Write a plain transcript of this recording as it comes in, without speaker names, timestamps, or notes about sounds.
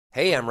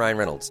Hey, I'm Ryan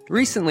Reynolds.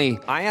 Recently,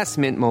 I asked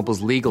Mint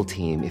Mobile's legal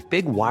team if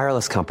big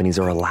wireless companies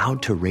are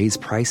allowed to raise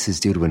prices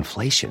due to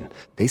inflation.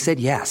 They said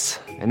yes.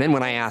 And then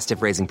when I asked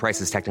if raising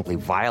prices technically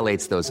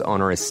violates those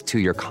onerous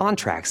two-year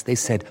contracts, they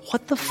said,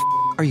 "What the f***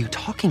 are you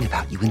talking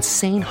about, you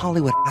insane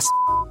Hollywood ass?"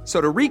 So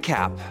to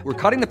recap, we're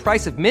cutting the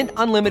price of Mint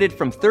Unlimited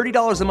from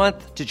 $30 a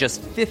month to just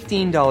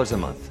 $15 a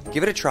month.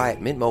 Give it a try at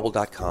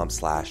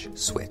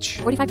mintmobile.com/switch.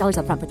 $45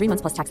 up front for 3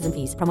 months plus taxes and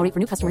fees. Promo rate for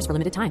new customers for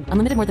limited time.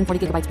 Unlimited more than 40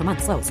 gigabytes per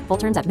month. Slows full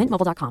terms at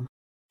mintmobile.com.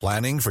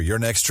 Planning for your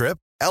next trip?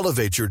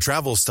 Elevate your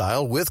travel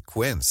style with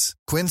Quince.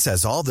 Quince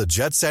has all the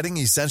jet-setting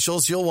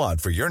essentials you'll want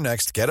for your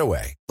next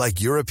getaway, like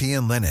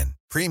European linen,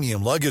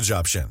 premium luggage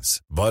options,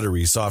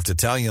 buttery soft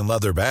Italian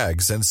leather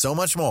bags, and so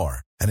much more.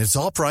 And it's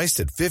all priced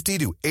at 50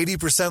 to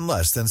 80%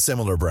 less than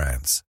similar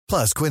brands.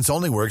 Plus, Quince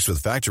only works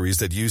with factories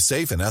that use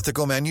safe and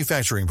ethical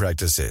manufacturing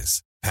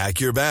practices.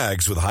 Pack your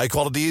bags with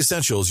high-quality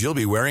essentials you'll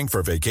be wearing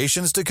for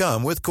vacations to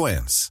come with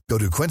Quince. Go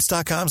to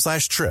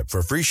quince.com/trip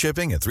for free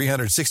shipping and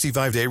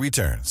 365-day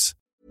returns.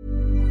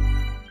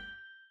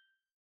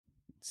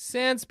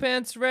 Sans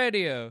Pants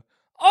Radio.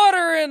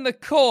 Order in the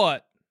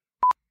court.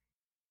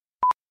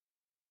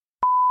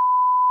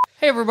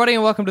 Hey everybody,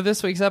 and welcome to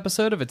this week's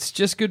episode of It's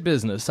Just Good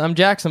Business. I'm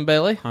Jackson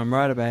Bailey. I'm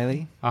Ryder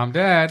Bailey. I'm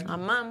Dad.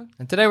 I'm Mum.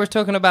 And today we're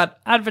talking about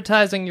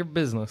advertising your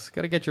business.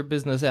 Got to get your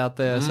business out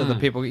there so that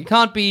people... You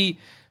can't be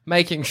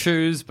making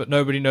shoes, but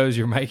nobody knows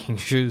you're making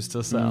shoes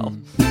to sell.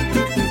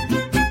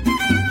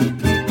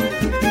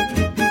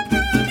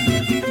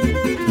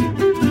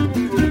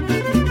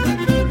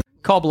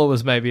 Cobbler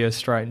was maybe a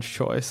strange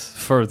choice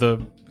for the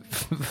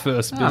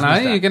first business.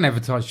 I know, you can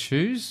advertise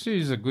shoes.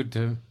 Shoes are good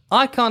to...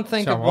 I can't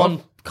think Show of one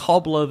off.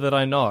 cobbler that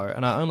I know,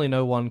 and I only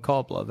know one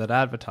cobbler that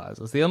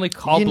advertises. The only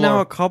cobbler... You know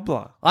a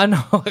cobbler? I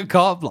know a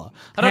cobbler.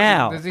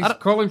 How? Does he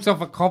call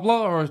himself a cobbler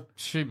or a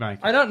shoemaker?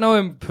 I don't know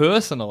him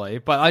personally,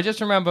 but I just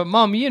remember,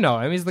 Mum, you know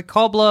him. He's the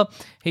cobbler.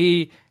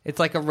 It's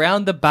like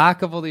around the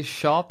back of all these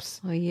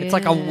shops. Oh, yeah. It's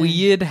like a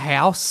weird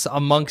house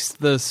amongst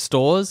the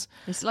stores.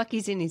 It's like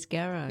he's in his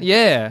garage.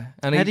 Yeah.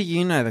 And How do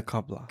you know the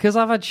cobbler? Because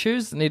I've had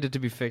shoes that needed to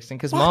be fixed, and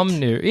because Mum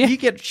knew. Yeah. You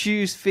get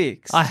shoes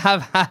fixed. I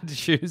have had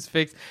shoes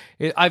fixed.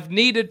 I've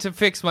needed to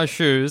fix my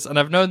shoes, and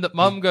I've known that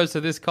Mum goes to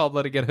this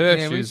cobbler to get her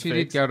Yeah, shoes she did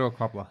fixed. go to a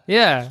cobbler.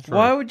 Yeah.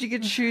 Why would you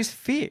get shoes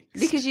fixed?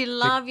 Because you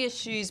love your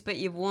shoes, but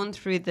you've worn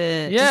through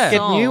the Yeah. Get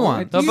sole. new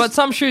ones. No, but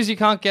some shoes you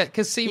can't get,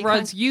 because see, You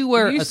Rhodes, can't- you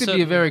wear It used to be a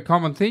certain- very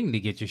common thing to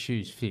get your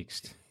shoes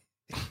fixed.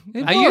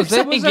 It Are you was. There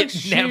saying was a it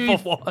shoe-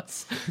 never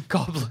was?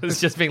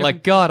 Cobblers just being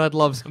like, God, I'd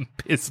love some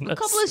business.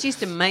 Cobblers used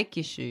to make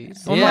your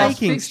shoes, Well, Yeah.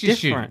 making's Fix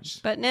your different. shoes.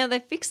 but now they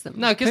fix them.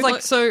 No, because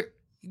like, so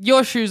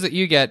your shoes that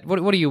you get, what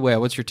do you wear?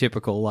 What's your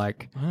typical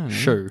like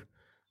shoe?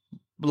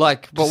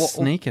 Like, but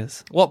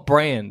Sneakers. what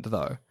brand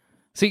though?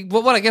 See,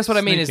 what I guess what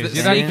I mean is that Sneakers.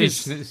 You don't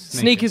sneakers, get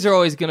sneakers are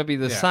always going to be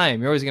the Yeah. same.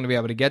 You're always going to be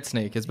able to get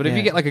sneakers. But if you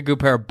Yeah. get like a good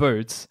pair of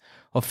boots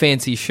or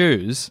fancy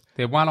shoes,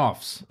 They're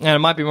one-offs. and it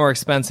might be more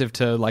expensive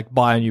to like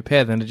buy a new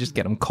pair than to just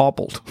get them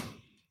cobbled.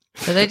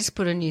 So they just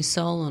put a new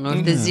sole on, or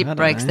if the zip don't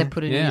breaks, know. they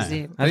put a new Yeah.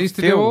 zip. They used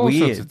to feel do all sorts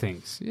weird. of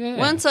things. Yeah.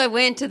 Once I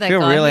went to that Feel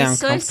guy, really he's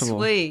so uncomfortable.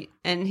 sweet,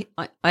 and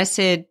I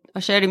said, I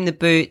showed him the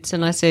boots,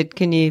 and I said,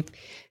 "Can you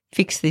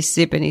fix this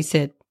zip?" And he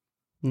said,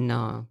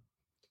 "No."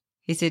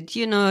 He said,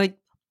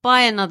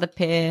 buy another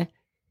pair.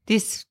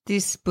 This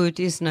boot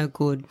is no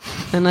good.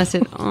 And I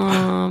said,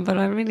 "Oh, but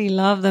I really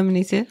love them." And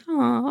he said,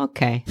 "Oh,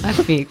 okay, I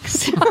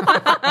fix."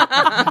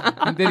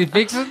 And did he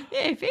fix it?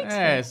 Yeah, he fixed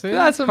Yeah, it. see,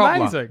 That's cobbler.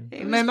 amazing.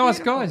 It And was they're nice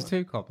beautiful. guys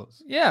too,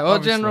 cobblers. Yeah, well,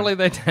 Obviously. generally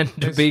they tend to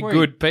They're be sweet.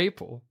 good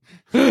people.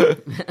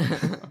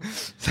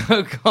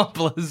 So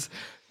cobblers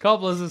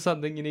are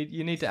something you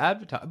need to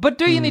advertise. But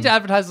do you need to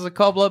advertise as a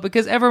cobbler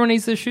because everyone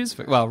needs their shoes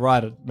fixed? Well,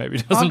 Ryder maybe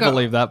doesn't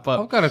believe that, I've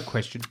but got a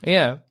question.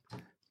 yeah.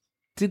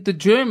 Did the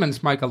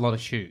Germans make a lot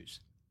of shoes?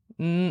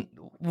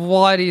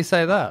 Why do you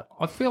say that?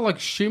 I feel like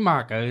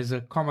Schumacher is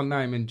a common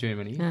name in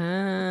Germany.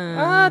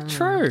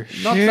 True.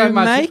 Not so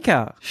much.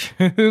 Shoemaker.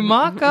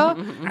 Shoemaker.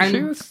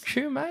 And-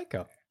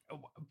 Shoemaker.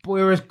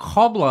 Whereas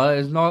cobbler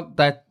is not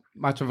that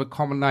much of a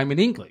common name in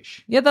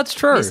English. Yeah, that's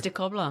true. Mr.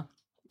 Cobbler.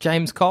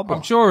 James Cobbler.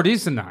 I'm sure it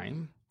is the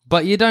name.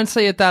 But you don't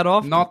see it that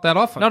often. Not that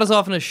often. Not as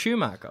often as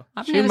Schumacher.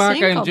 I've never Schumacher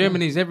seen in Cobbler.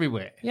 Germany is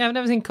everywhere. Yeah, I've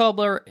never seen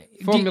Cobbler.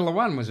 Formula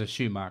One was a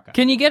Schumacher.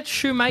 Can you get He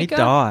Shoemaker?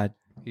 died.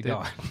 He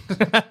died.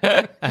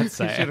 That's He should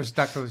sad. have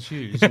stuck to the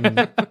shoes.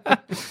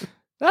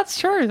 That's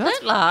true. That's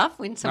Don't laugh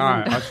when No,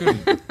 someone I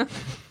shouldn't.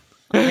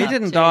 He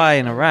didn't die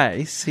in a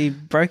race. He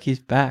broke his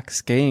back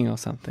skiing or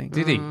something.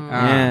 Did he?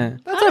 Yeah.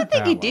 I don't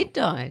think he well. did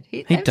die.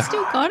 They've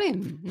still got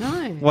him.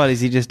 No. What, is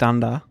he just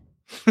under?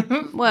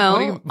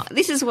 Well,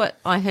 this is what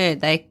I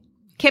heard. They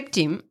kept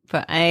him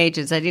for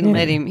ages. They didn't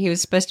let him. He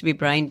was supposed to be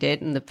brain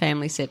dead, and the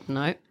family said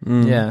no.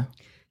 Yeah.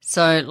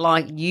 So,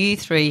 like you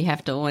three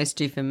have to always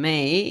do for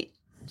me,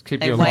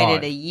 Keep they you waited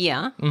alive. a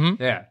year,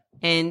 Yeah.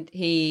 and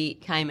he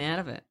came out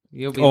of it.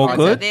 You'll be All fine.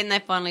 So good? then they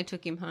finally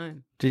took him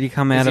home. Did he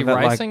come Is out he of it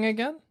racing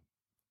again?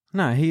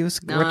 No, he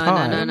was No,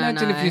 retired. no, no, no.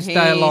 Imagine no. if you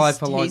stay alive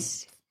for like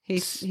He's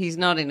He's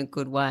not in a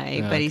good way,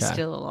 but he's Okay.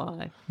 still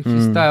alive. If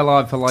you stay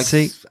alive for like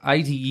See-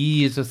 80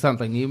 years or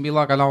something, you'll be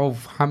like an old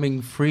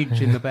humming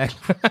fridge in the back.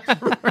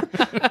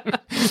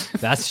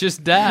 That's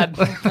just Dad.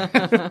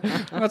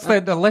 What's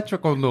that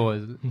electrical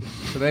noise?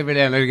 But every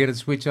now and then you get a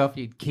switch off,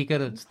 you'd kick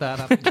it and start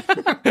up.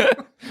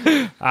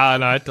 Ah,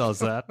 no, it does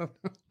that.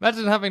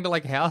 Imagine having to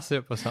like house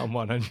sit for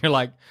someone and you're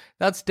like,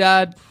 that's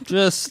Dad.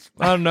 Just,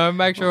 I don't know,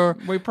 make sure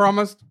We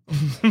promised.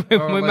 we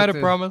let's made a do-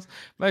 promise.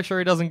 Make sure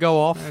he doesn't go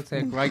off. That's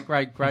our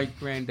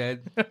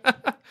great-great-great-granddad.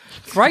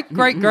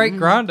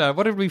 Great-great-great-granddad.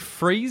 What, did we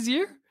freeze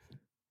you?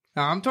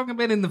 No, I'm talking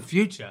about in the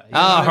future. You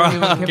Oh, know, he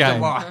was right, kept okay.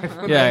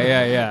 alive.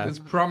 Yeah. His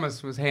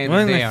promise was handed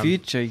Well, in down. the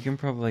future, you can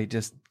probably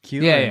just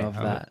cure Yeah, him yeah. of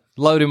that.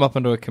 Load him up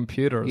onto a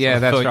computer. Yeah,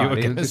 that's I thought right. you were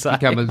He'll gonna just say.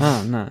 become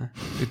Oh, no.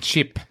 a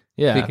chip.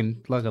 Yeah.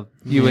 Thinking like a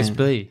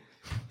USB.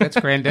 That's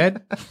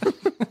granddad.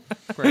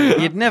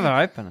 You'd never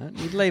open it.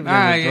 You'd leave it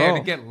Ah, in the yeah, drawer.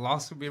 to get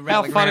lost would be How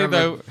rattling funny, around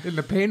though, in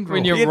the pen drawer.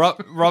 When you're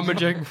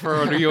rummaging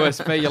for a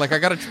USB, you're like, I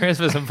got to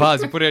transfer some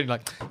files. You put it in, you're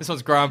like, this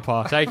one's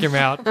Grandpa. Take him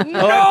out.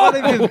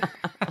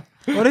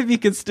 What if you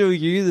could still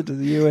use it as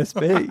a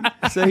USB?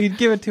 So you'd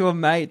give it to a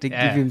mate to give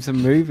him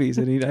some movies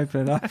and he'd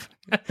open it up.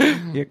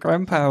 Your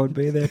grandpa would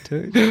be there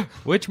too.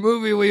 Which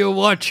movie were you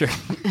watching?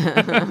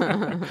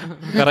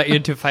 Got to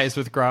interface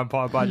with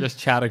Grandpa by just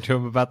chatting to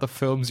him about the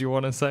films you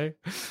want to see.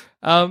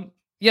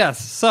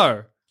 Yes,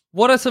 so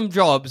what are some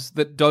jobs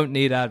that don't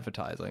need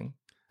advertising?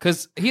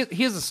 Because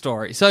here's a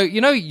story. So, you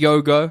know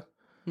Yogo?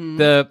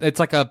 It's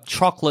like a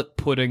chocolate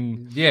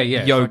pudding yeah,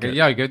 yogurt. Like a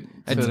yogurt.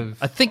 It's- Sort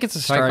of I think it's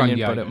take on Australian,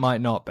 but yogurt. it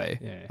might not be.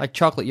 Yeah. Like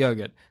chocolate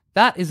yogurt.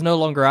 That is no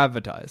longer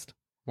advertised.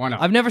 Why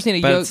not? I've never seen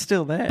a But Yogo. it's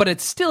still there. But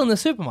it's still in the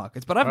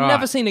supermarkets. But I've Right.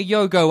 never seen a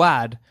Yogo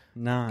ad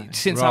No.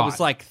 since I was Right.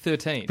 like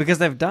 13. Because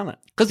they've done it.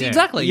 Because Yeah.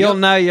 exactly. You'll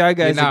know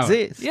Yogos You know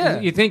it. exist. Yeah.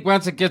 You think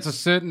once it gets a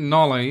certain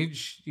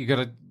knowledge, you got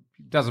to.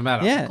 Doesn't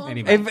matter. Yeah.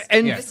 Anyway.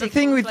 And Yeah. the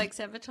thing with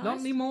Not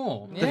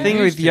anymore. the thing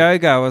with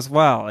Yogo as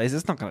well is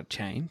it's not going to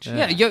change.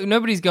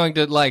 Nobody's going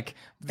to like.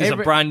 There's a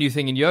brand new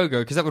thing in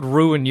Yogo because that would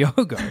ruin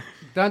Yogo.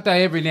 Don't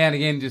they every now and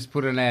again just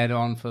put an ad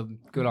on for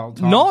good old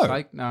times' No.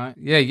 sake? No.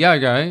 Yeah,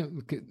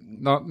 Yogo,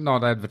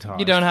 not advertised.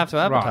 You don't have to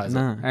advertise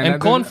Right. it. No. And that-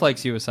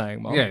 cornflakes, you were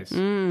saying, Mom. Yes.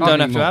 Don't have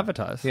to anymore.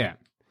 advertise. Yeah.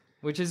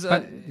 Which is.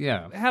 But,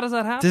 yeah. How does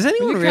that happen? Does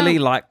anyone you really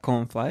can't- like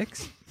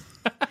cornflakes?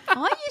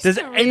 I used Does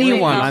to really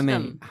anyone, love I mean-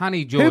 them.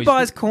 Honey Joys. Who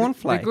buys They're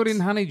cornflakes? good in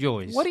Honey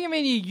Joys. What do you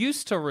mean you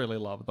used to really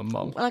love them,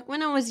 Mom? Like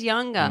when I was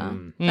younger,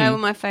 they were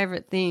my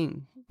favourite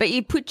thing. But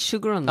you put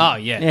sugar on them. Oh,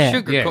 yeah. Yeah.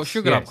 Sugar, Yes,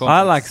 sugar up yes. cornflakes.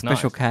 I like is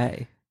Special nice.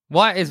 K.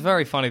 Why? It's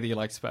very funny that you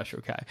like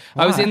Special K.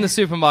 I was Why? in the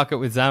supermarket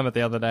with Zamet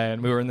the other day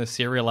and we were in the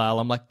cereal aisle.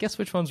 I'm like, guess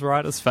which one's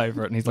Ryder's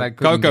favourite? And he's like,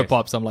 couldn't Cocoa guess.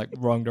 Pops. I'm like,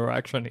 wrong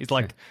direction. He's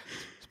like,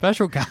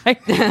 Special K?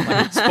 I'm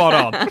like, spot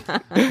on.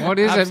 What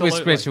is it with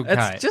Absolutely. Special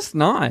K? It's just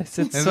nice.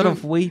 It's Is sort it? of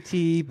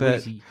wheaty,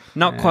 but Wheaty.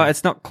 not Yeah. quite.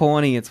 It's not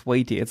corny. It's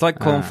wheaty. It's like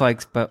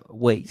cornflakes, but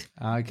wheat.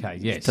 Okay,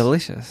 yes. It's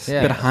delicious.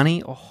 Yeah. Bit of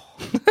honey. Oh,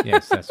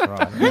 Yes, that's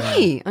right.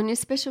 Honey on your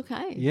special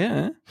K.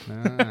 yeah.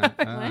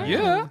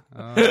 Yeah.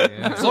 Oh,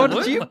 yeah.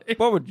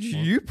 What would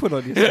you put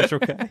on your Special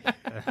K?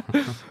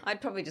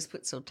 I'd probably just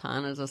put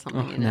sultanas or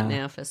something in no. it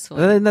now for sweet.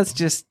 Then that's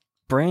just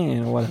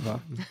bran or whatever.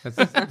 That's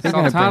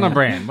Sultana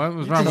brand. What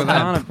was wrong with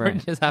Sultana that?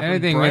 brand. Just having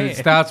Anything when it bread.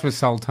 starts with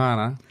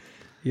Sultana.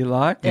 You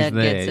like? Dad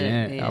there, gets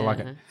it. yeah. I like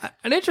it.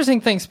 An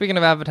interesting thing, speaking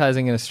of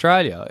advertising in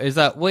Australia, is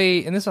that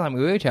and this is something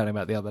we were chatting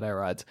about the other day,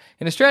 Rides.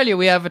 In Australia,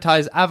 we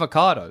advertise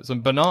avocados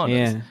and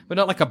bananas, Yeah. but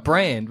not like a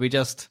brand. We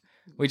just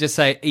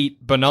say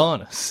eat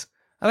bananas.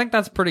 I think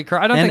that's pretty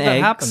crazy. I don't And think that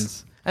eggs.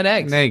 happens. And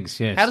eggs. And eggs,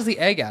 yes. How does the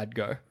egg ad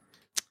go?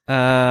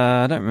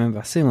 I don't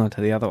remember. Similar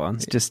to the other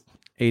ones. Just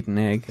eat an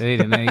egg.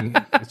 Eat an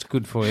egg. It's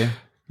good for you.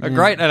 A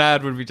great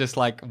ad would be just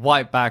like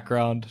white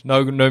background,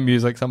 no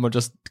music. Someone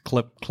just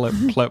clip,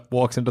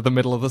 walks into the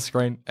middle of the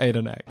screen, ate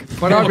an egg.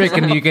 But I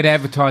reckon you could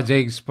advertise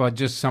eggs by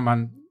just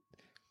someone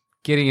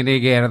getting an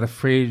egg out of the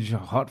fridge, a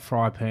hot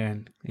fry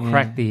pan,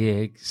 crack the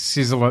egg,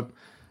 sizzle it,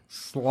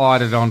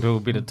 slide it onto a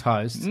bit of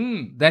toast.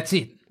 That's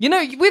it. You know,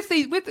 How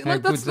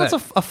that's good's that?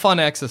 a fun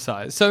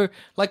exercise. So,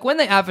 like when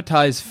they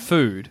advertise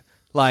food,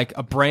 like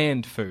a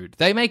brand food,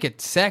 they make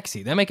it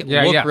sexy. They make it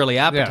Yeah, look yeah. really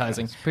Yeah,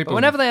 appetizing. it's people- But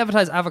whenever they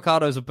advertise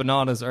avocados or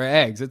bananas or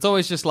eggs, it's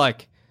always just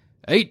like,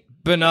 eat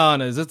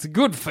bananas. It's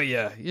good for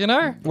you. You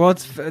know? Well,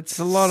 it's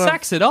a lot of.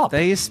 Sex it up.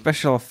 They use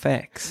special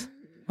effects.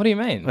 What do you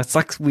mean? It's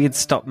like weird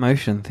stop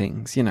motion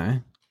things, you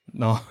know.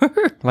 No.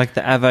 Like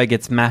the avo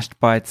gets mashed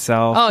by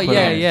itself. Oh, put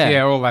yeah, on- yeah.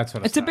 Yeah, all that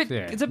sort of It's a stuff. bit.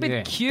 Yeah. It's a bit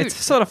Yeah. cute. It's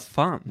sort of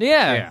fun.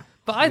 yeah. Yeah.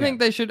 But I think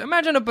they should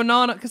imagine a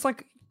banana because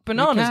like You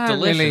banana's can't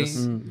delicious.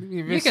 Really,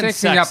 if you're You can sexing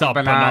sex up a up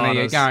banana,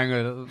 bananas. you're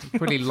going a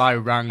pretty low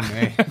rung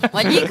there.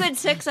 Well, you could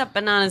sex up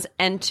bananas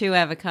and 2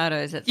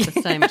 avocados at the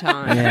same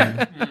time.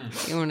 Yeah.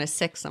 You want to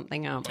sex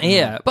something up.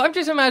 Yeah, but I'm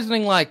just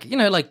imagining like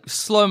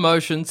slow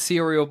motion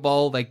cereal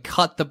bowl. They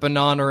cut the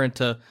banana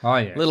into Oh,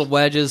 yes. little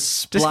wedges.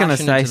 Splash Just going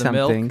to it say into the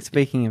something. milk.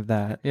 Speaking of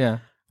that, Yeah,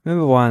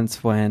 remember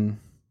once when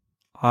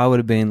I would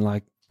have been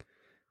like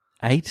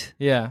 8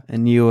 yeah.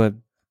 and you were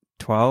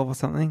 12 or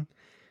something?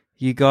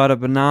 You got a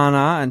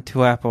banana and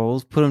 2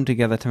 apples, put them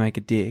together to make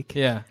a dick,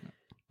 Yeah.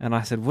 And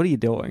I said, what are you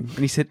doing? And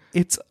he said,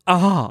 it's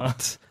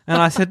art.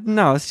 And I said,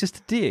 no, it's just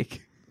a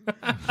dick.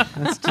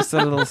 It's just a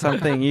little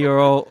something. You're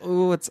all,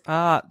 ooh, it's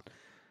art.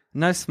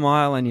 No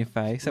smile on your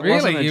face. It Really?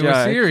 wasn't a You joke.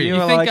 were serious? You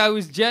were think like, I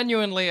was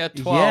genuinely at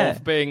 12 Yeah.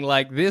 being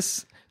like,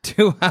 this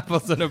 2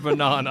 apples and a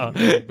banana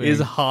is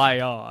high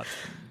art?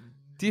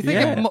 Do you think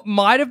Yeah. it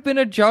might have been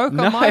a joke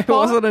no, on my it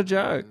part? wasn't a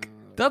joke.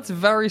 That's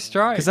very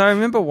strange. Because I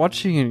remember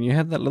watching it and you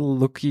had that little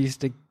look you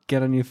used to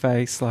get on your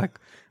face, like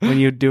when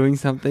you're doing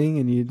something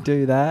and you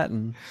do that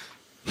and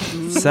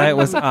say it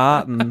was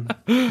art and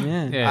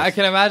yeah. Yeah. I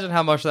can imagine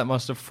how much that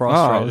must have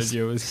frustrated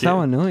you as a kid. so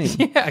annoying.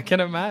 Yeah, I can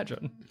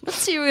imagine. What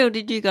cereal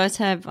did you guys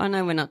have? I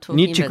know we're not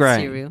talking about Nutrigrain.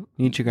 cereal.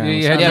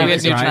 Nutrigrain. Yeah, Yeah, we had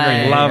Nutrigrain.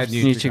 Nutrigrain. Yeah, Loved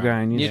yeah,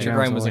 Nutrigrain.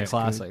 Nutrigrain was a always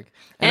classic.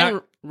 And I-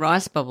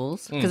 rice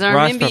bubbles. Because I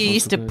Rice remember you bubbles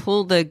used to were good.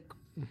 pull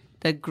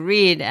the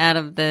grid out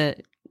of the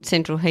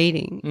central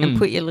heating and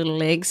put your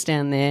little eggs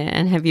down there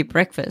and have your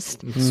breakfast.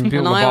 Spill And the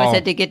I always bowl.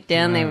 had to get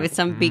down there with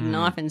some big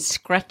knife and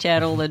scratch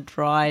out all the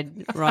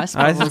dried rice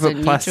I used to bubbles put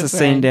and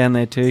plasticine Nutrigrain. down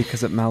there too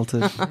because it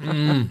melted.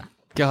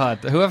 God,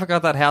 whoever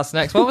got that house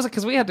next. What was it?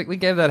 Because we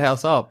gave that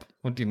house up.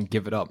 We didn't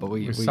give it up, but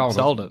we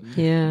sold it.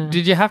 Yeah.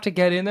 Did you have to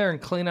get in there and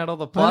clean out all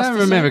the I plastic? don't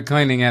remember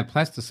cleaning out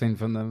plasticine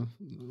from the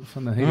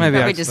heating. Maybe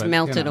Probably I- just but,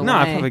 melted away. No,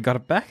 I probably got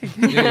it back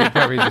again. Yeah, you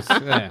probably just,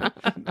 yeah.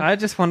 I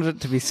just wanted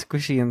it to be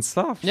squishy and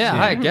soft.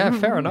 Yeah,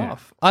 fair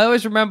enough. I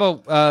always remember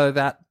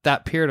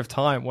that period of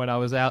time when I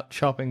was out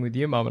shopping with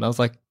you, Mum, and I was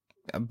like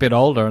a bit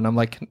older, and I'm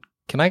like,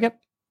 can I get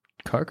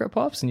Cocoa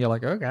Pops? And you're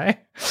like, okay.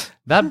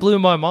 That blew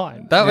my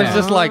mind. That was Yeah.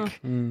 just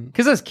like,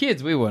 because as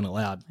kids, we weren't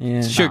allowed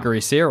Yeah. sugary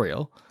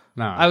cereal.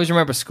 No. I always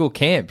remember school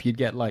camp, you'd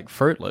get like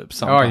Fruit Loops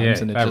Oh, sometimes,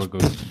 yeah, and it they just, were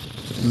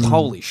good.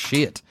 holy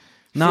shit.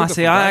 No, Sugar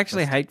see, for I breakfast.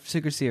 actually hate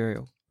sugar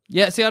cereal.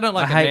 Yeah, see, I don't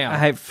like I it now.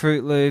 hate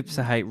Fruit Loops.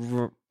 I hate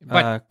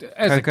But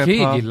as a Cocoa kid,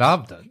 Puffs. you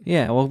loved it.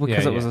 Yeah, well,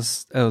 because Yeah, it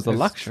was a It's a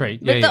luxury.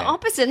 treat. But Yeah, the yeah.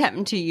 opposite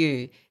happened to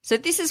you. So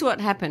this is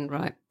what happened,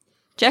 right?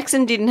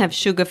 Jackson didn't have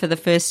sugar for the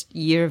first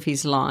year of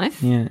his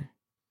life, Yeah.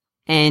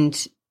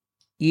 and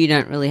you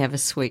don't really have a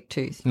sweet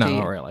tooth. No, do you?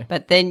 not really.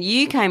 But then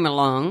you came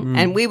along,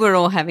 and we were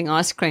all having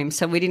ice cream,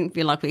 so we didn't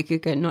feel like we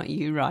could go, not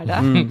you,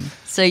 Ryder.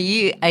 So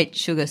you ate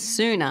sugar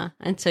sooner,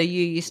 and so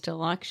you used to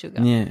like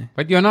sugar. Yeah.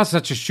 But you're not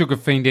such a sugar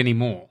fiend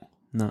anymore.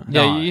 No.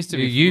 Yeah, No, you used to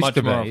be you used much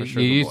to more be. of a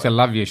sugar You used boy. to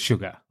love your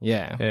sugar.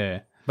 Yeah. Yeah.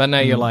 But now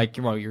you're like,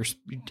 well, you're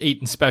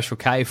eating Special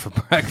K for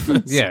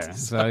breakfast. Yeah.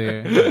 So,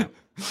 yeah.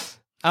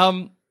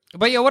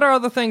 But yeah, what are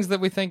other things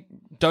that we think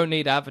don't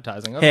need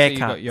advertising? Obviously,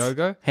 Haircuts. you've got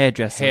yoga.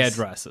 Hairdressers.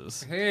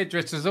 Hairdressers.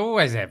 Hairdressers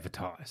always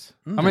advertise.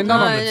 I mean,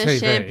 not on the the TV.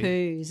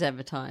 shampoo's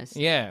advertised.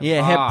 Yeah.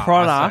 Yeah, hair Ah, I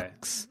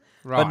products.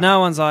 Right. But no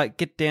one's like,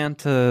 get down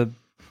to,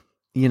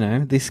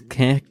 this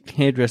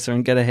hairdresser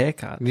and get a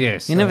haircut.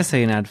 Yes. You never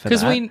see an ad for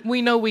Because that.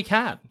 we know we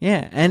can.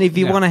 Yeah, and if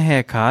you Yeah. want a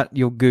haircut,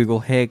 you'll Google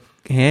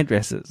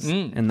hairdressers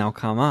and they'll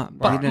come up.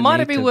 But You don't might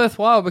need it be to-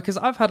 worthwhile? Because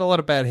I've had a lot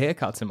of bad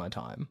haircuts in my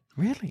time.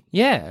 Really?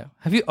 Yeah.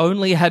 Have you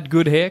only had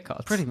good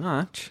haircuts? Pretty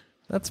much.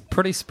 That's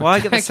pretty spectacular. Well, I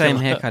get the same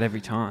haircut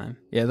every time.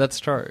 Yeah, that's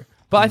true.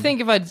 But I think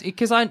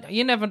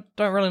you never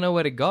don't really know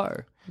where to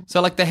go.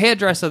 So like the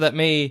hairdresser that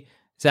me,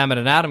 Zamet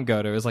and Adam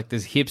go to is like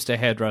this hipster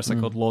hairdresser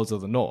called Lords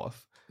of the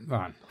North.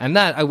 Right. And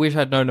that, I wish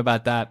I'd known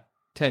about that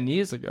 10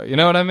 years ago. You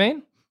know what I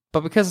mean?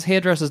 But because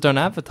hairdressers don't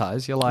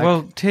advertise, you're like,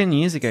 Well, 10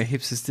 years ago,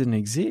 hipsters didn't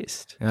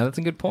exist. yeah, that's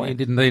a good You point.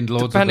 didn't need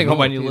Lords of Depending the on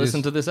when North, you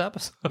listen to just- this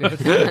episode.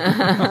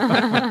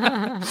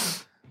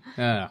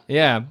 Yeah.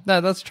 Yeah,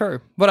 no, that's true.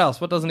 What else?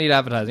 What doesn't need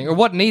advertising? Or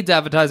what needs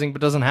advertising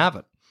but doesn't have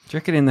it? Do you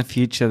reckon in the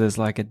future there's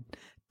like a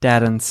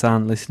dad and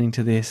son listening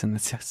to this and the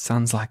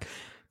son's like,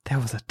 there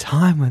was a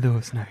time when there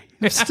was no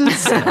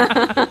hipsters?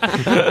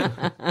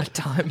 A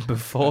time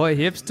before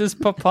hipsters,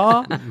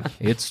 Papa?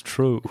 It's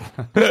true.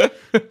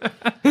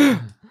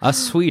 A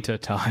sweeter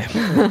time.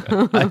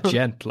 A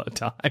gentler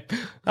time.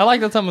 I like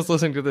that someone's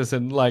listening to this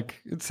and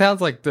like, it sounds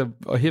like the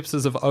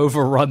hipsters have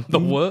overrun the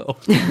world.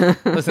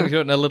 Listening to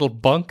it in a little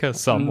bunker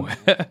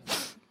somewhere.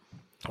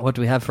 What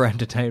do we have for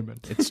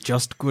entertainment? It's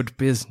just good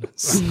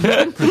business.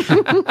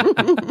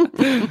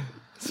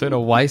 Soon a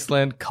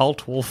wasteland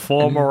cult will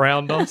form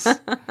around us.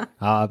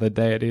 The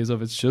deities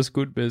of it's just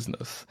good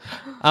business.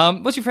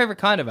 What's your favorite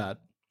kind of ad?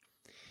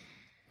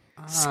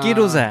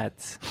 Skittles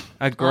ads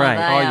are Oh, great.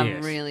 they are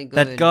yes. really good.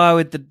 That guy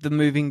with the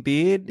moving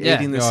beard Yeah.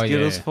 eating the Oh,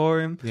 Skittles yeah.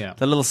 for him. Yeah.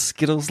 The little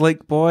Skittles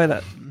leak boy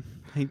that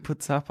he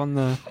puts up on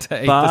the To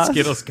eat the bars.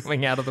 Skittles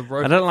coming out of the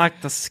rope. I don't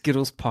like the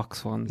Skittles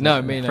pox ones. No,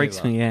 It me freaks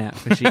neither. me out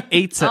because she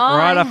eats it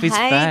right off his I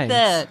face. hate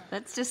that.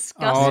 That's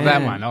disgusting. Oh,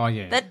 that Yeah. one. Oh,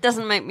 yeah. That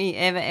doesn't make me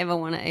ever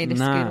want to eat a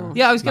No. Skittle.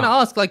 Yeah, I was going to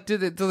ask, like, do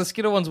the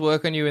Skittle ones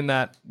work on you in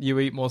that you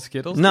eat more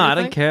Skittles? No, do you I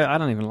don't think? care. I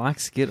don't even like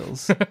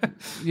Skittles.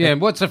 Yeah,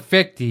 what's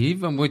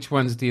effective and which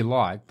ones do you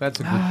like? That's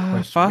a good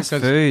question. Fast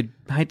because- food.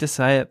 I hate to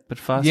say it, but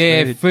fast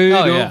Yeah, food. food.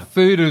 Oh, yeah.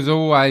 Food is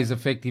always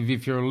effective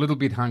if you're a little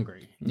bit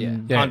hungry. Yeah,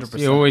 Yes, 100%.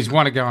 You always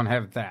want to go and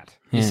have that.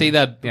 You see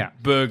that Yeah.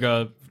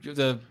 burger,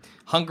 the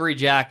Hungry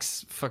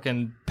Jack's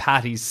fucking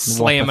patties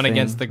slamming thing.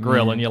 against the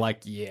grill, and you're like,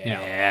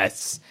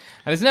 yes.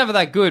 And it's never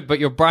that good, but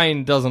your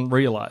brain doesn't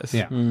realize.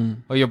 Yeah.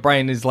 Or your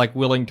brain is like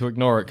willing to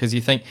ignore it because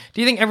you think,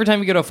 do you think every time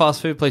you go to a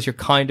fast food place, you're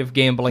kind of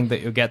gambling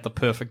that you'll get the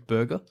perfect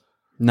burger?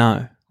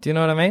 No. Do you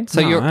know what I mean?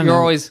 So No, I you're know.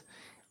 always,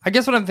 I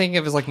guess what I'm thinking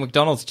of is like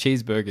McDonald's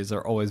cheeseburgers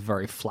are always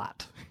very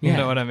flat. You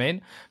know what I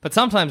mean? But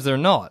sometimes they're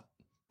not.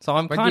 So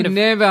I'm But kind you of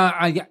never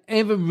are you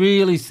ever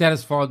really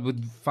satisfied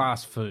with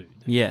fast food.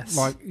 Yes.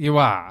 Like you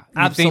are.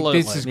 You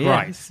Absolutely. think this is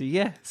great.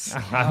 Yes.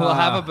 I will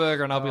have a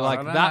burger and I'll be like,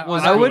 I don't that know.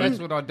 was I good. wouldn't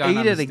That's what I don't eat it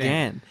understand.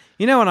 again.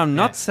 You know what I'm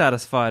not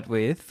satisfied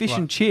with? Fish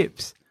and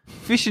chips.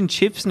 Fish and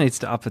chips needs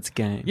to up its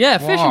game. Yeah,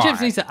 fish and chips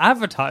Why? needs to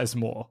advertise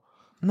more.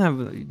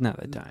 No, they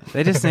don't.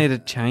 They just need to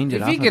change it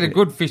If up. you get a bit.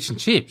 good fish and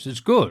chips,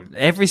 it's good.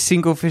 Every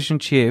single fish and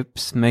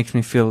chips makes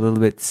me feel a little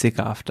bit sick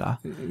after.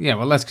 Yeah,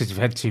 well, that's because you've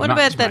had too What much.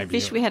 about that maybe.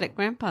 fish we had at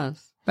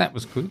Grandpa's? That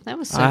was good. That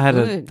was so I had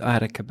good.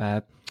 a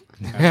kebab.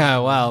 Yeah,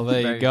 well,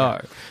 there you go.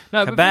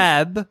 No, but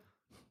Kebab?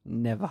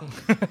 Never.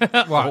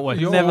 What?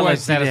 You're Never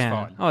always let you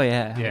satisfied. down. Oh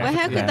yeah. Yeah. Well,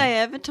 how could Yeah. they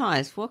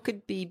advertise? What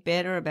could be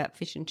better about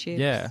fish and chips?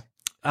 yeah.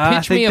 I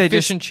Pitch think me a they fish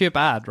just- and chip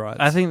ad, right?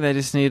 I think they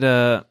just need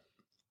to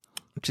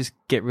just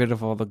get rid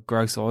of all the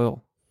gross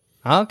oil.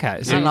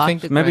 Okay, so I you like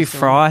think the Maybe gross oil.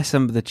 fry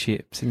some of the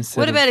chips instead.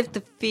 What of- about if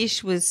the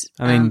fish was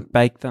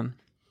bake them?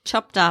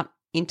 chopped up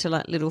into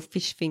like little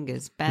fish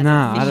fingers? Battered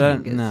No, fish I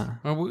don't. fingers?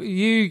 No, Well,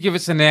 you give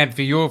us an ad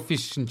for your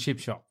fish and chip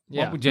shop.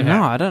 Yeah. What would you No,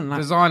 have? I don't know.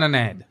 Design an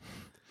ad.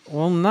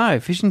 well, no.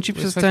 Fish and chips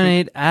We're just supposed don't to be-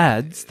 need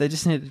ads. They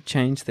just need to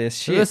change their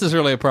So shit. this is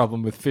really a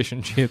problem with fish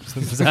and chips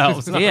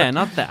themselves. yeah,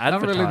 not the Not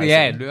advertising. really the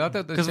ad. I thought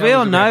the Because show we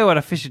all was know about- what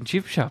a fish and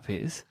chip shop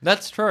is.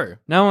 That's true.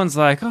 No one's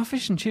like, oh,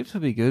 fish and chips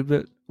would be good,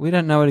 but we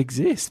don't know it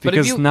exists But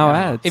because no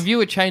ads. If you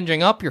were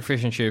changing up your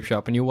fish and chip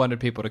shop and you wanted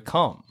people to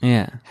come,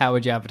 yeah. how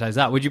would you advertise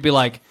that? Would you be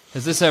like,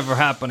 has this ever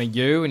happened to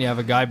you? And you have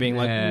a guy being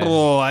Yeah. like,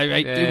 oh,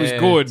 it was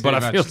good, but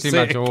I feel too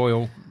sick. much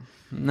oil.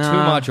 No. Too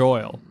much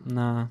oil.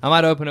 No. I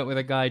might open it with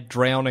a guy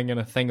drowning in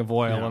a thing of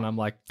oil, and I'm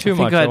like, too I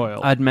think much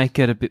oil. I'd make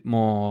it a bit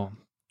more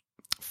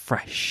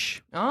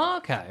fresh. Oh,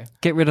 okay.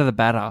 Get rid of the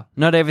batter.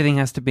 Not everything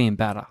has to be in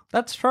batter.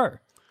 That's true.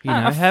 You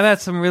know, how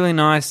about some really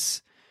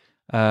nice,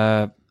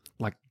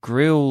 like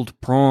grilled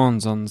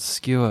prawns on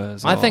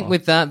skewers? I think or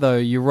with that, though,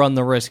 you run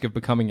the risk of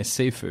becoming a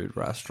seafood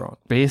restaurant.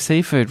 be a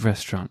seafood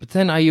restaurant. But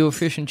then are you a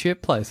fish and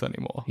chip place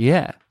anymore?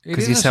 Yeah, It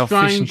because is you a sell fish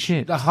and strange-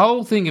 chips. The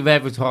whole thing of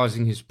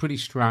advertising is pretty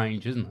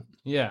strange, isn't it?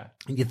 Yeah.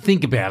 And you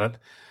think about it,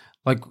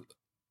 like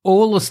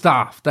all the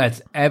stuff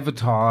that's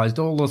advertised,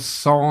 all the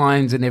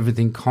signs and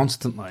everything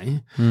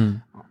constantly.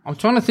 I'm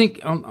trying to think.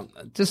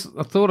 Just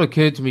a thought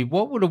occurred to me: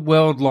 what would a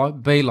world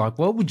be like?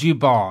 What would you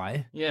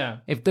buy Yeah.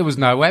 if there was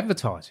no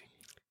advertising?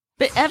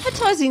 But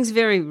advertising's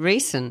very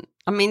recent.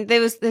 I mean,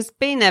 there's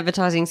been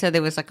advertising, so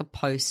there was like a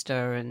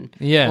poster and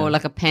Yeah. or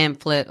like a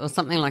pamphlet or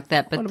something like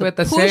that. But What the about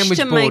the push sandwich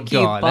to board make you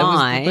guy?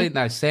 buy There was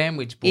no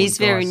sandwich board. is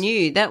very guys.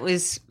 new. That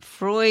was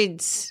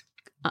Freud's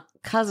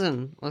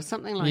cousin or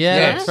something like Yeah,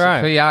 that. that's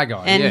right. PR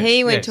guy, And yes,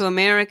 he went yes. to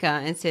America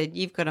and said,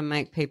 "You've got to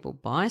make people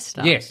buy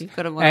stuff. Yes. You've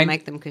got to want to And-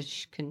 make them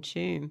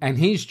consume." And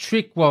his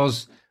trick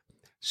was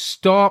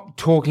stop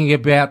talking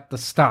about the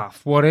stuff.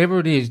 Whatever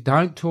it is,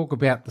 don't talk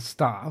about the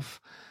stuff.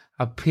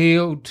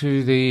 Appeal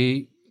to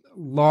the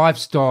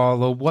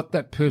lifestyle or what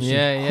that person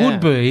Yeah, could yeah.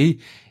 be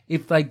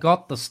if they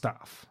got the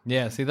stuff.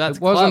 Yeah, see, that's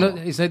It wasn't. clever.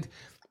 He said,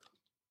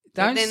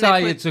 "Don't then they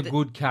say put it's a the-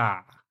 good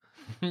car.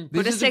 Put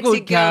a This is sexy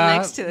good girl car."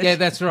 next to it. Yeah,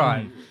 that's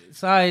right.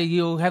 Say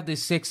you'll have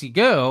this sexy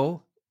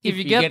girl if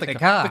you get the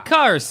car. The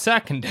car is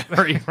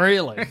secondary,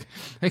 really.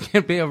 It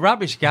can be a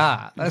rubbish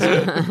car. That's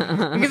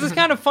Because it's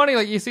kind of funny,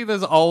 like you see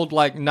those old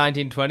like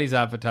 1920s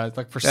advertised,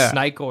 like for Yeah.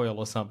 snake oil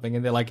or something,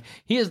 and they're like,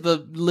 "Here's the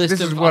list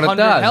This of is what it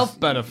 100 does. health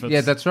benefits."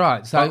 Yeah, that's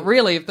right. So But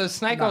really, if those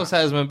snake oil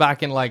salesmen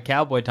back in like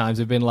cowboy times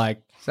had been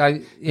like, So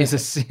yeah,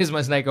 here's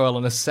my snake oil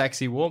and a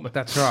sexy woman.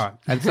 that's right.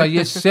 And so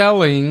you're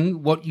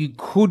selling what you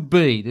could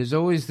be. There's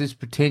always this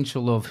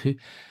potential of,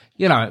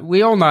 you know,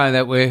 we all know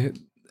that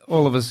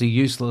all of us are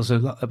useless, are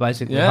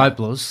basically Yeah.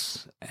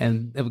 hopeless,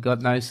 and have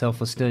got no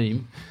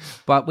self-esteem.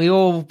 But we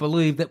all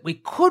believe that we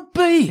could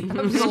be.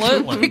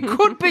 Absolutely. we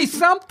could be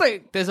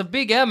something. There's a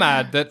big M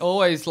ad that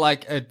always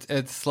like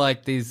it's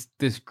like this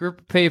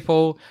group of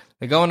people.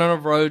 They're going on a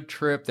road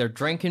trip. They're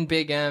drinking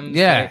Big M's.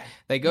 Yeah.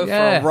 They go for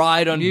Yeah. a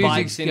ride on Music's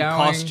bikes in going.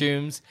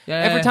 costumes. Yeah.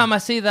 Every time I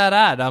see that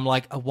ad, I'm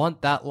like, I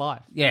want that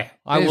life. Yeah.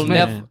 I will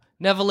There's me.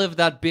 never live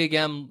that Big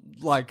M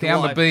like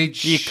Down life. the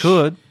beach. You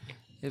could.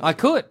 I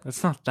could.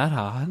 It's not that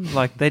hard.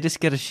 Like they just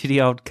get a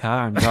shitty old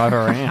car and drive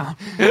around.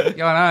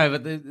 Yeah, I know,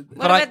 but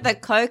What about the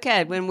Coke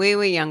ad? When we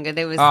were younger,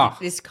 there was Oh.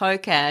 this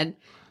Coke ad,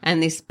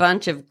 and this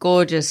bunch of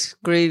gorgeous,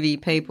 groovy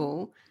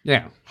people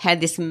yeah. had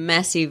this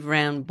massive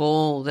round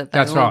ball that they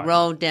That's all right.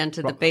 rolled down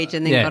to the beach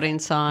and then Yeah. got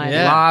inside.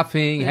 Yeah.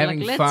 Laughing, They're having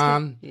like, "Let's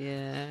fun. go."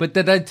 Yeah. But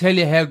did they tell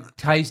you how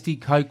tasty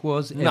Coke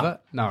was ever?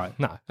 No.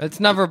 No, it's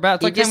never about.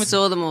 It's You like just when-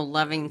 saw them all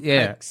loving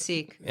Yeah. Coke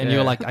sick. and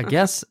you're like, I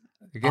guess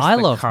guess I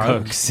the love Coke.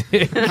 Coke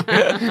Zig.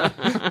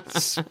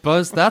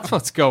 Suppose that's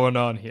what's going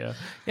on here.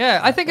 Yeah,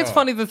 I think it's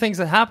funny the things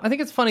that happen. I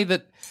think it's funny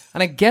that,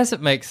 and I guess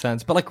it makes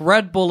sense, but like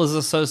Red Bull is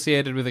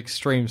associated with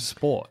extreme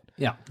sport.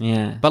 Yeah.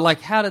 Yeah. But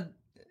like, how did,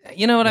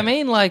 you know what I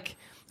mean? Like,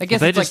 I guess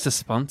they're it's just like, a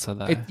sponsor,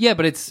 though.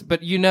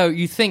 but you know,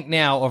 you think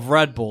now of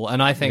Red Bull,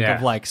 and I think Yeah.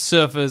 of like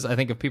surfers. I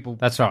think of people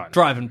That's right.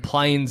 driving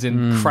planes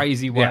in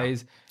crazy Yeah.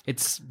 ways.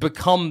 It's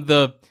become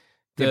the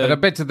Yeah, but I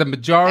bet you the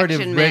majority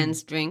Action of Red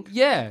man's drink.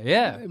 yeah.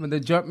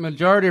 the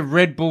majority of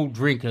Red Bull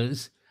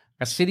drinkers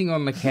are sitting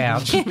on the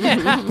couch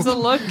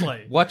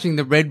Absolutely. watching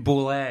the Red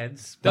Bull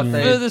ads. The but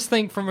they- furthest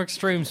thing from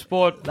extreme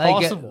sport they get-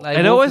 possible. they It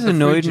walk always to the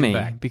annoyed fridge and me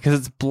back. because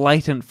it's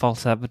blatant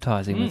false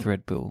advertising with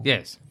Red Bull.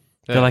 Yes.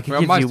 They're like, it Well,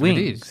 gives most you of it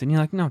wings. is. And you're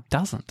like, no, it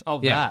doesn't. Oh,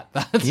 Yeah.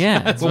 that's Yeah.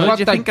 that's Well, What what did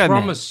you they think I meant?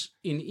 promise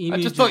in images...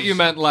 I just thought you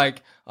meant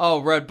like, oh,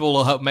 Red Bull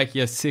will help make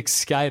you a six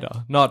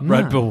skater, not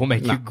Red Bull will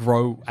make you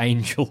grow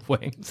angel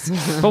wings.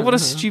 But what a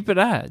stupid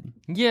ad.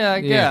 Yeah, I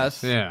Yeah,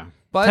 guess. Yeah.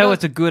 But I Tell you don't-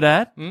 what's a good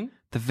ad? Hmm?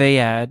 The V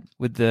ad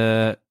with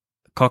the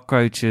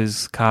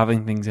cockroaches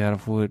carving things out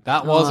of wood.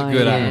 that was a Oh,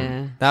 good yeah.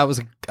 ad. That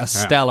was a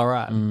stellar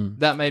ad.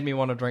 That made me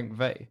want to drink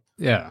V.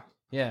 Yeah.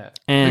 Yeah.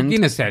 And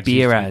Guinness ads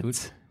beer used to be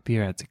ads.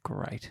 Beer ads are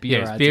great.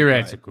 Yes, beer are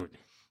ads are great. good.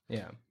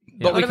 Yeah.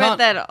 What we about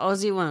can't- that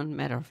Aussie one?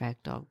 Matter of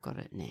fact, I've got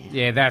it now.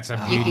 Yeah, that's a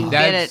beauty. You can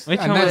That's- get it. Which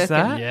and one was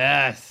that's- that?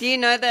 Yes. Do you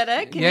know that,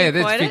 eh? Can Yeah, you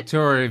that's quote it?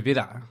 Victoria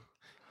Bitter.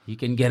 You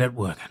can get it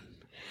working.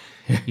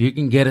 You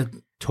can get it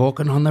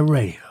talking on the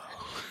radio.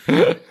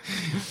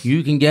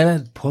 You can get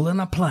it pulling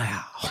a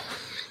plow.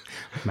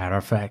 Matter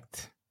of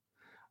fact,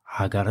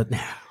 I got it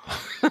now.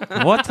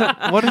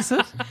 What is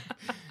it?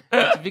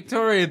 It's a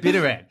Victoria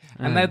Bitter ad.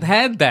 And they've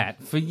had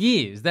that for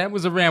years. That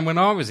was around when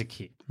I was a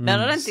kid. But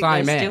I don't think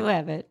Same they ad. still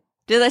have it.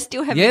 Do they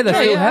still have Yeah, it? they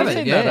still have I've it.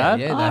 seen Yeah, that ad.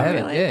 yeah, they Oh, have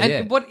really? it. Yeah, And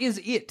yeah. what is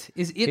it?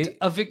 Is it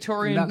a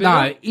Victorian bitter?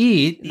 No,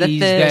 it The is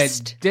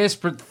thirst. that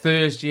desperate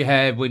thirst you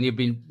have when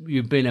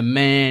you've been a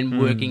man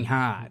working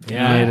hard. You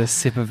need a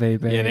sip of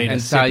VB. You need a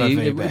And so sip of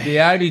you, VB. the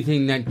only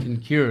thing that can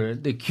cure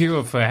it, the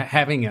cure for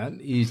having it,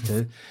 is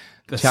to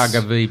chug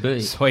a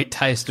VB. Sweet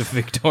taste of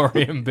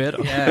Victorian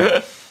bitter.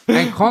 Yeah.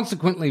 And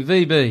consequently,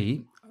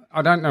 VB,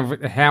 I don't know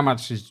how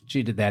much is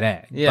due to that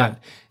ad, Yeah. but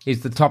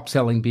it's the top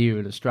selling beer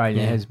in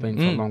Australia, has been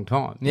for a long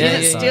time. Yeah,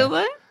 Is it yeah. still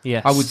there?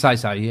 Yes. I would say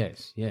so,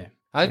 yes. Yeah.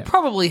 It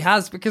probably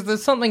has, because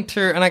there's something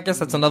to, and I guess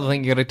that's another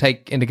thing you got to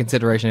take into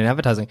consideration in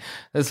advertising.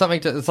 There's something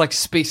to, it's like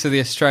speaks to the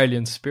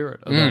Australian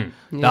spirit of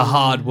the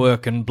hard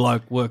working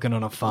bloke working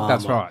on a farm.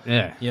 That's right,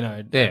 yeah. You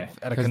know, Yeah,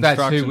 at a because construction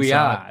that's who we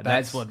site. are.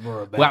 That's what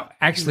we're about. Well,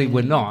 actually,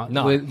 we're not.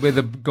 No. We're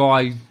the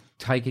guy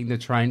taking the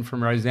train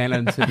from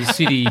Rosanna to the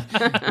city,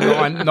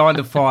 9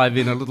 to 5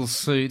 in a little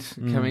suit,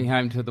 coming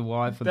home to the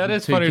wife and That the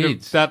is two funny to-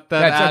 kids. that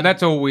ad-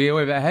 that's all we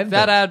ever had.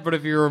 that there. ad, but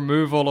if you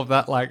remove all of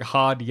that like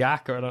hard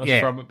yakka Yeah.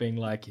 from it being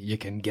like, you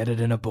can get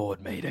it in a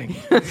board meeting.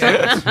 You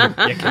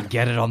can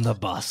get it on the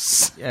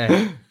bus.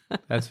 Yeah,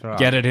 that's right.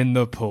 Get it in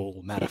the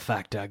pool. Matter of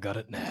fact, I got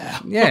it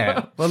now.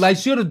 Yeah, well, they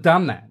should have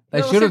done that.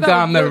 They No, should see, have that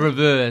done was the good.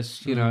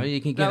 reverse. You know, you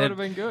can get That it. would have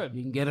been good.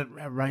 You can get it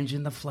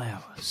arranging the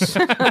flowers.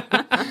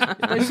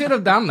 They should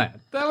have done that.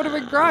 That would have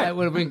been great. That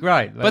would have been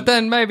great. But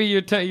then maybe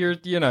you're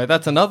you know,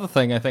 that's another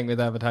thing I think with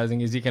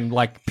advertising is you can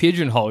like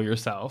pigeonhole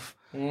yourself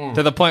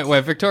to the point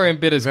where Victorian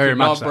Bitters Very could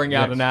much not so, bring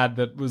out yes. an ad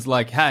that was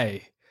like,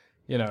 hey,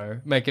 you know,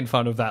 making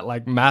fun of that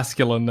like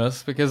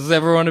masculineness because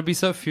everyone would be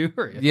so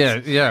furious.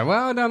 yeah.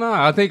 Well, I don't know.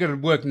 I think it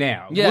would work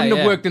now. Yeah, Wouldn't yeah.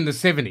 have worked in the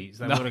 70s.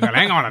 They would have gone,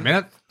 hang on a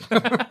minute.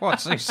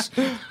 What's this?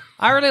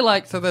 I really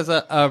like, so there's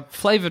a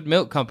flavored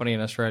milk company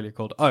in Australia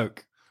called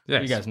Oak.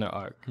 Yes. You guys know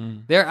Oak.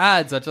 Their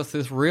ads are just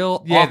this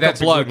real Yeah, ochre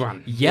that's a bloke good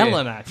one.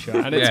 yelling Yeah. at you,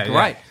 and it's Yeah,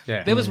 great.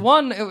 yeah. There was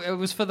one, it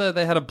was for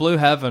they had a Blue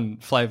Heaven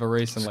flavor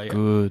recently.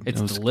 Good. It's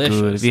It was delicious.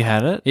 good. Have you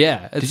had it?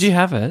 Yeah. it's- Did you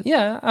have it?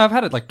 Yeah, I've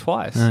had it like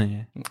twice. Oh,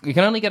 yeah. You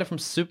can only get it from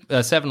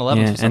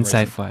 7-Eleven Yeah, for some and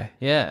reason. Safeway.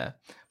 Yeah.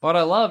 What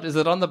I loved is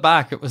that on the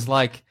back it was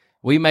like,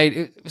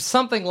 it was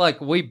something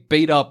like we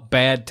beat up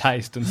bad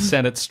taste and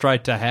sent it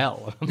straight to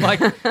hell. I'm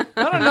like, I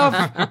don't know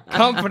if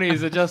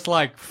companies are just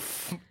like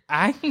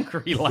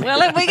angry like Well,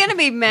 that. if we're going to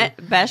be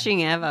bashing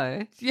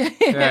Avo.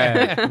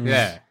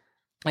 Yeah.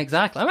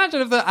 Exactly.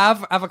 Imagine if the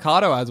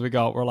avocado ads we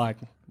got were like,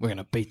 we're going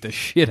to beat the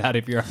shit out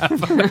of your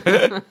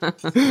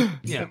avo.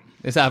 Yeah.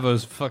 This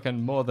avo's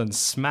fucking more than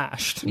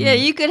smashed. Yeah,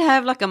 you could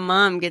have like a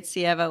mum gets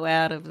the Avo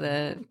out of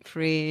the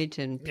fridge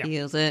and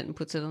peels it and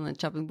puts it on the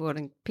chopping board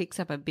and picks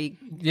up a big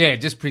Yeah, it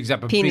just brings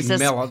up a penis. big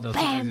Just melon.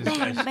 bam,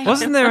 bam, bam.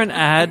 Wasn't there an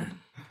ad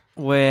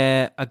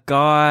where a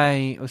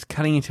guy was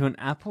cutting into an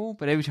apple,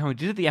 but every time he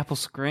did it, the apple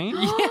screamed?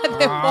 Yeah, Do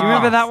you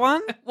remember that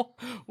one?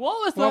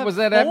 What was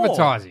that for?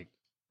 advertising?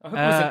 I hope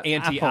it was an apple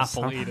anti-apple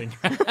cider. eating.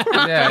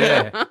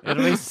 Yeah. At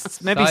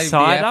least maybe Save the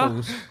cider.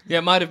 apples. Yeah,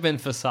 it might have been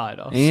for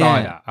cider. Yeah.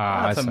 Cider.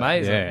 Ah, That's I see.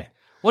 amazing. Yeah.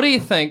 What do you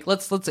think?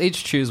 Let's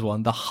each choose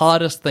one. The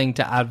hardest thing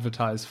to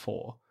advertise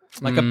for,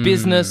 like a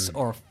business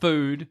or a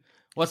food.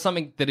 What's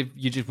something that if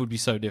you just would be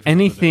so different?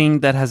 Anything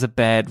that has a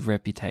bad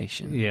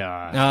reputation.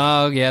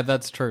 Yeah. Oh yeah,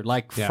 that's true.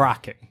 Like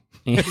fracking.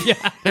 Yeah. to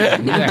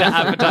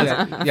advertise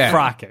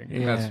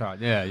fracking. That's right.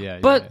 Yeah.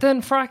 But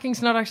then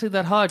fracking's not actually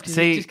that hard because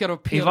you See, just got to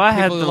appeal if to I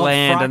had people the who love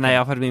land and they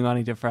fracking. offered me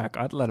money to frack,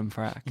 I'd let them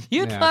frack.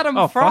 You'd Yeah. let them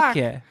Oh, frack. fuck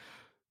yeah.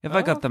 If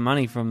I got the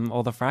money from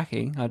all the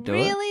fracking, I'd do it.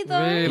 Really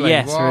though? Really?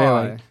 Yes,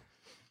 Why?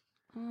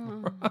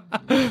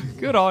 really.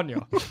 Good on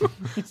you.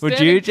 Would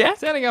you, Jack?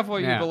 Standing up for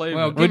what Yeah. you believe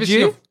Well, in. give Would us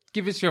you?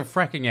 give us your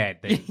fracking ad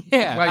then.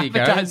 Yeah, There you go.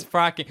 advertise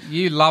fracking.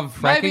 You love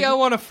fracking. Maybe I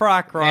want a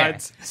frack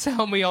rides.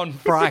 Sell me on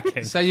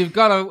fracking. So you've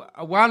got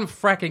a one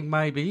fracking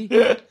maybe,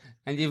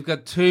 and you've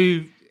got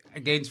two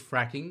against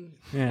fracking.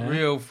 Yeah.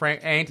 Real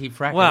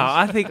anti-frackers. Well,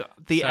 I think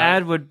the So-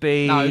 ad would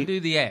be... No, do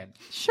the ad.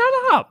 Shut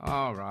up.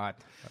 All right.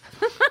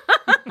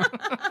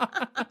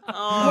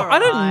 I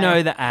don't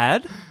know the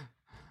ad.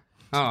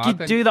 Oh, You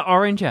do the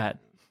orange ad.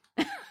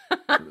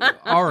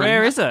 orange.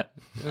 Where is it?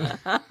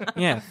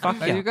 Yeah, fuck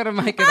So yeah. you've got to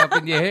make it up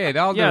in your head.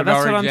 I'll Yeah, do an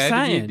that's what orange I'm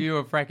ad. saying. You do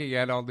a fracking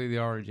ad, I'll do the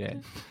orange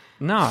ad.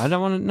 No, I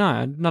don't want to... No,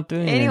 I'm not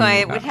doing it Anyway, it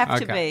anymore. would have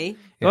to Okay.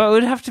 be. Well, it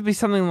would have to be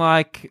something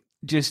like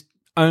just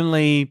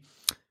only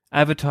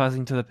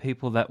advertising to the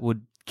people that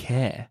would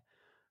care.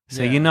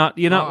 So Yeah. you're not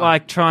Right.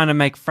 like trying to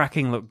make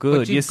fracking look good.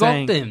 But You're you've got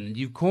saying them.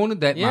 You've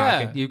cornered that Yeah.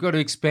 market. You've got to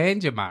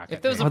expand your market.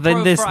 If there was a Well, then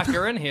pro there's-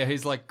 fracker in here,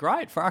 he's like,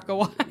 great, frack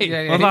away.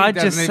 Yeah, well, he I'd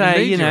doesn't just even say,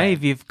 need you know, your ad.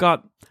 if you've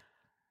got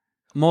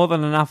more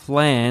than enough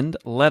land,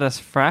 let us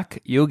frack.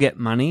 You'll get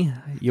money.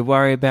 You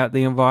worry about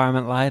the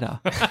environment later.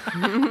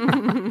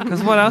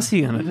 Because what else are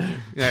you going to do?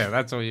 Yeah,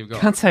 that's all you've got.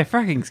 Can't say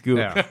fracking's good.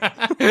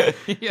 Yeah.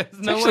 Yeah, there's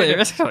no Actually, way.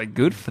 it's kind of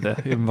good for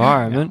the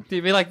environment.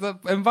 You'd be like, the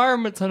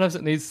environment sometimes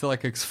it needs to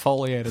like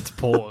exfoliate its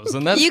pores,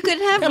 and that's You could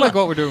have kind of like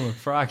what we're doing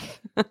with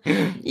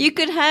fracking. You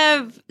could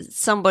have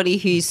somebody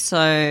who's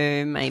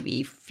so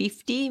maybe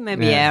 50,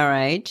 maybe Yeah. our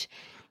age,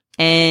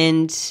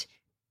 and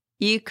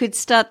you could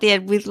start the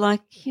ad with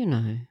like, you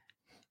know,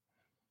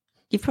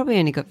 you've probably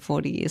only got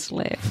 40 years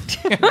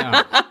left.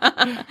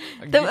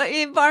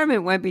 The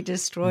environment won't be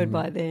destroyed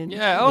by then.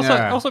 Yeah, also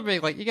Yeah. be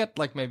like, you get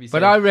like maybe.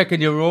 But say- I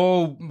reckon you're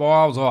all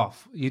miles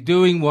off. You're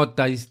doing what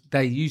they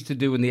used to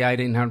do in the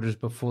 1800s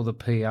before the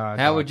PR.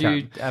 how would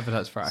you came.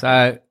 advertise fracking?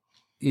 So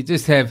you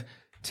just have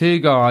two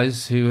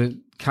guys who are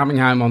coming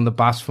home on the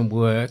bus from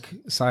work,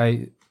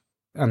 say,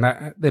 and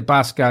their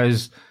bus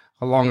goes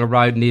along a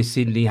road near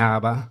Sydney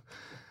Harbour,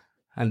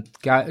 and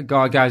a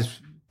guy goes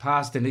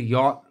past in a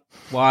yacht,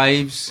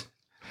 waves.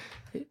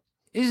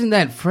 Isn't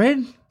that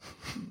Fred?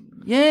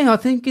 Yeah, I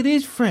think it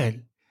is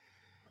Fred.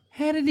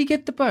 How did he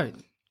get the boat?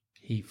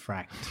 He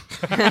fracked.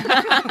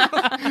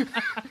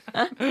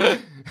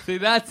 See,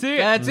 that's it.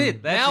 That's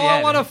it. That's now the I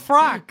ad. want to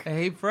frack.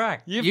 He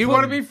fracked. You You put-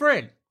 want to be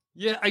Fred?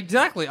 Yeah,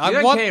 exactly. You I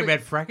don't want care the,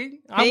 about fracking.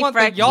 I He want the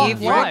frack, yacht you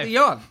You want life. the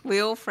yacht. We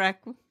all frack.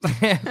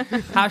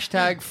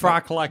 Hashtag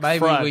frack like Maybe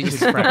Fred. we should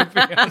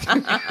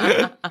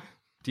frack.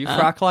 Do you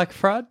frack like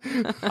Fred?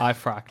 I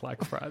frack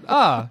like Fred.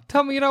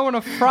 Tell me you don't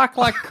want to frack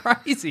like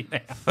crazy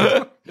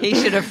now. He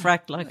should have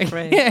fracked like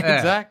Fred. Yeah,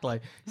 exactly.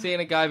 Seeing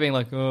a guy being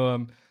like, oh,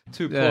 I'm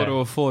too poor Yeah. to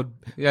afford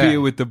Yeah.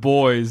 beer with the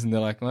boys. And they're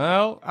like,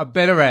 well, A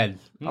better ad.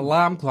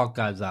 Alarm clock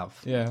goes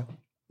off. yeah.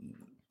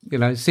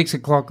 6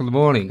 o'clock in the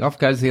morning. Off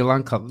goes the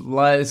alarm clock.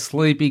 Low,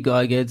 sleepy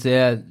guy gets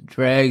out,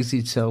 drags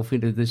himself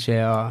into the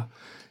shower,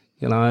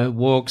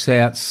 walks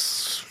out,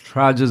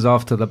 trudges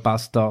off to the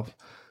bus stop.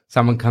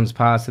 Someone comes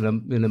past in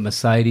a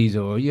Mercedes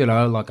or,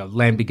 like a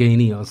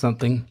Lamborghini or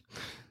something.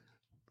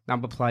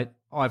 Number plate,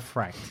 I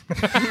fracked.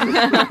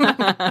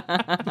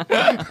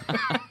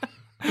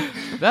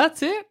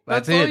 That's it.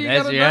 That's all it. you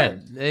That's gotta your know.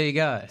 ad. There you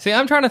go. See,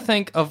 I'm trying to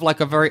think of like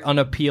a very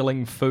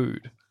unappealing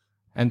food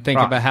and think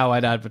Right. about how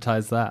I'd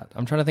advertise that.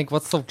 I'm trying to think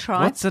what's the Tripe.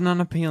 What's an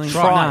unappealing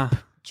tripe. Nah.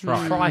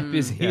 Tripe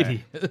is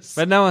hideous.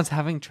 But no one's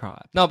having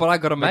tripe. No, but I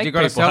got to make you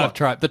gotta people sell have it.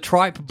 tripe. The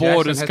tripe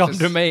board Jackson has had come to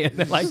to me and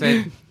they're like,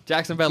 said-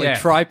 Jackson Valley Yeah.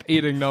 tripe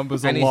eating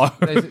numbers are And low.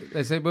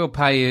 they said, we'll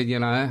pay you,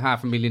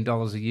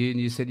 $500,000 a year.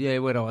 And you said, yeah,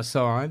 where do I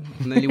sign?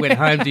 And then you went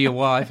home to your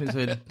wife and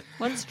said,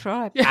 What's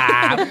tripe?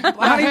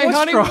 honey, Hey, what's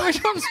honey, tripe?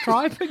 which one's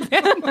tripe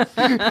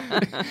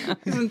again?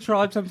 Isn't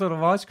tripe some sort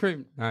of ice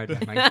cream? No,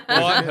 darling.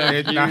 What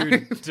have No. you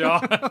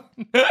done?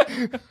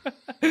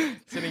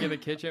 Sitting in the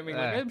kitchen being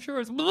like, I'm sure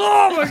it's...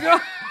 Oh, my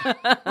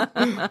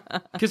God.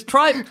 Because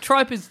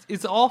tripe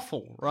is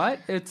awful, right?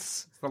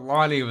 It's, The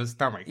lining of a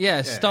stomach.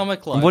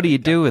 stomach like. What do you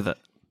do with it?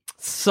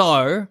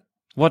 So...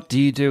 What do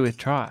you do with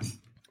tripe?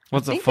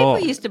 What's I it think for?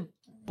 people used to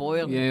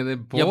boil it. Yeah, they're You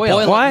boiled.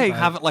 boil Why? it and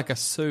have it like a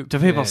soup. Do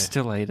people Yeah.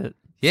 still eat it?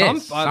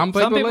 Yes, Some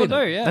people eat do,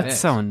 it. yeah. That's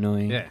so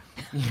annoying. Yeah.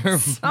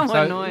 So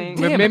annoying.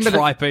 Damn Remember it, the-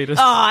 tripe eaters.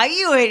 Oh, are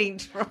you eating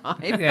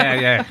tripe?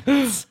 Yeah,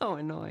 yeah. So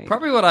annoying.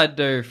 Probably what I'd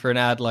do for an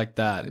ad like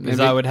that is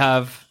Maybe- I would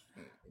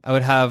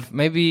have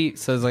maybe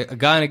so there's like a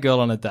guy and a girl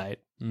on a date,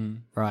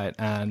 right?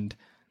 And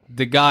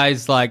the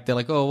guy's like, they're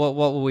like, oh, what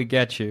will we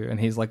get you? And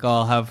he's like, oh,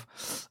 I'll have,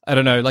 I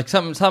don't know, like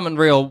something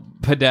real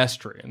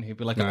pedestrian. He'd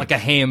be like like a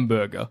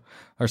hamburger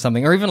or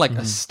something, or even like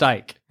a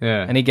steak.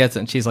 Yeah. And he gets it,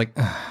 and she's like,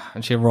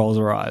 and she rolls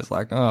her eyes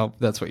like, oh,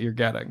 that's what you're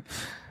getting.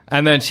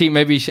 And then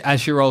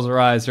as she rolls her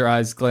eyes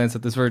glance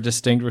at this very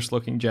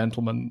distinguished-looking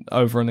gentleman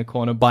over in the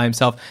corner by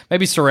himself,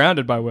 maybe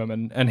surrounded by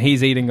women, and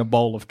he's eating a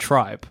bowl of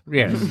tripe.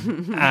 Yes.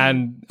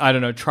 And I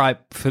don't know,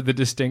 tripe for the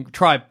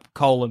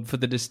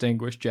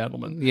distinguished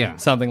gentleman. Yeah.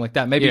 Something like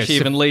that. Maybe Yeah, she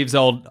even leaves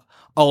old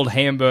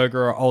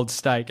hamburger or old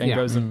steak and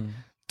goes and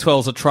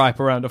twirls a tripe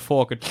around a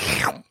fork and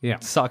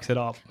sucks it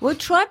up. Well,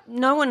 tripe,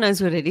 no one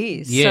knows what it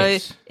is.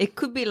 Yes. So it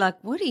could be like,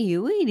 what are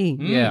you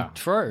eating? Yeah.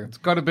 True. It's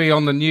got to be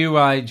on the new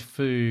age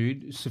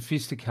food,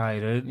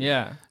 sophisticated.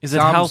 Yeah. Is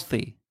it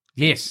healthy?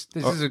 Yes.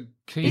 This is a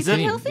key Is it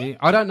thing. healthy? Yeah,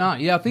 I don't know.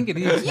 Yeah, I think it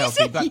is healthy.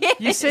 said but yes.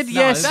 You said No,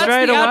 yes that's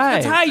straight away.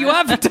 That's how you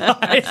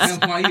advertise. That's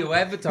the way you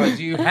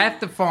advertise. You have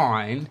to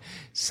find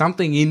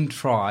something in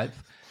tripe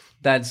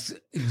that's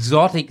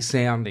exotic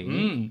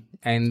sounding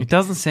and It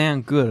doesn't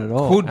sound good at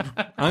all.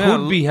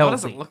 could be healthy. What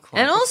does it look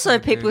like? And also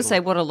people say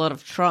what a lot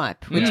of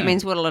tripe, which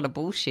means what a lot of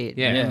bullshit.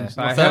 Yeah. Yeah.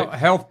 So So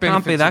health benefits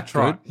can't be that of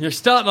tripe. good. You're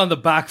starting on the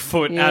back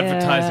foot Yeah.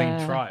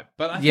 advertising tripe.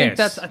 But I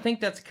Yes. think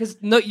that's because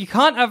no, you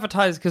can't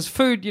advertise because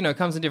food,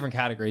 comes in different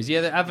categories. Yeah,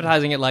 they're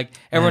advertising it like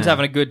everyone's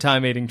having a good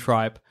time eating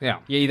tripe. Yeah.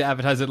 You either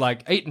advertise it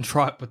like eating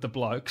tripe with the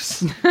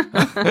blokes,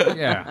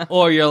 Yeah.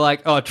 or you're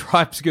like, oh,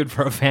 tripe's good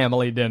for a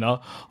family dinner,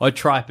 or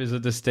tripe is a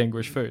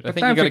distinguished food. I think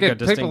you Don't got to go forget,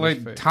 people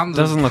distinguished eat food. tons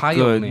Doesn't of look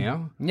kale good.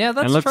 now. Yeah,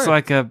 that's It looks true.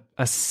 like a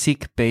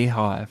sick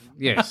beehive.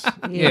 Yes.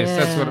 Yes,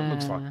 that's what it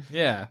looks like.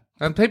 yeah.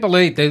 And people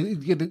eat.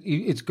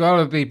 It's got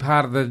to be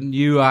part of the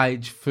new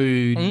age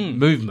food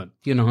movement,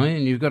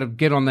 and you've got to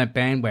get on that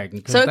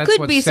bandwagon. 'Cause So it that's could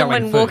what's be selling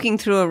someone food. walking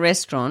through a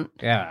restaurant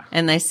Yeah.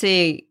 and they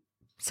see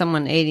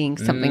someone eating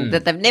something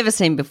that they've never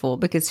seen before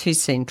because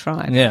who's seen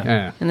tripe? Yeah.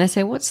 Yeah. And they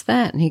say, what's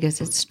that? And he goes,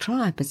 it's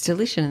tripe. It's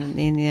delicious. And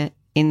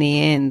in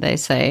the end, they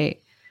say,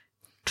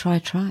 try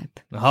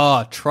tripe.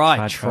 Oh,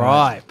 try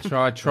tripe.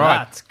 Try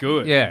tripe. That's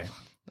good. Yeah.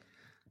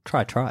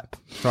 Try tripe.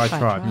 Try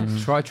tripe.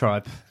 Try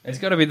tripe. It's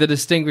got to be the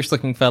distinguished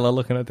looking fella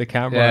looking at the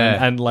camera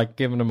Yeah. and like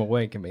giving him a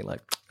wink and be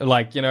like,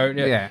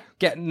 Yeah.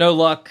 get no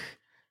luck.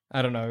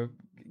 I don't know.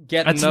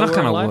 Get It's nowhere not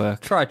going in to life.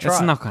 work. Try.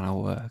 It's not going to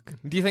work.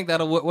 Do you think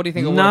that'll work? What do you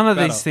think will None work of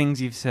better? these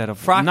things you've said are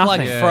Frack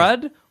nothing. like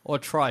Fred or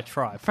try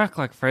tripe? Frack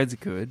like Fred's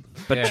good,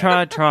 but Yeah.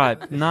 try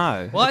tripe,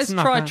 no. Why It's is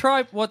not try gonna-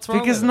 tripe? What's wrong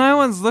Because with no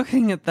one's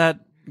looking at that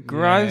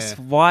gross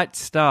Yeah. white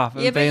stuff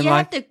and Yeah, but being you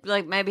like, have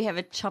to maybe have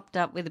it chopped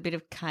up with a bit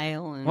of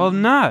kale. And... well,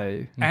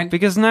 no. And-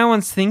 Because no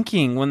one's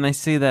thinking when they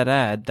see that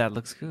ad, that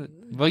looks good.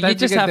 it? Well, you Don't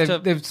just forget have they've,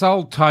 to. They've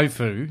sold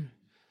tofu.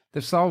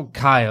 They've sold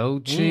kale,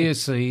 chia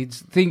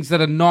seeds, things that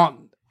are not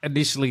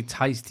initially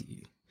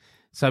tasty.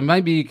 So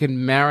maybe you can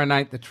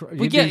marinate the.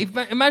 Well, yeah,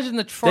 imagine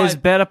the tripe. There's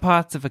better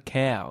parts of a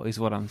cow, is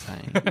what I'm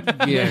saying.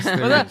 Yes, there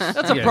Well, is.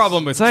 that's a Yes.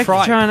 problem with It's like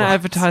tripe. trying to parts.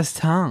 advertise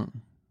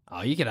tongue.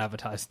 Oh, you could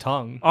advertise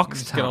tongue. Ox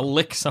You're just gonna tongue.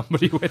 lick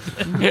somebody with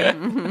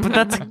it. But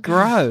that's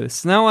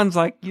gross. No one's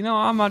like,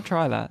 I might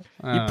try that.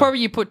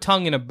 You put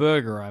tongue in a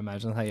burger. I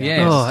imagine. How you Yes.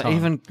 advertise Oh, tongue.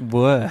 even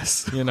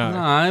worse.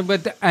 No,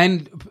 but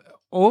and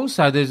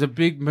also there's a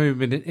big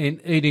movement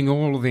in eating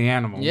all of the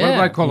animal. What Yeah.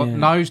 do they call it?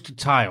 Nose to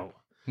tail.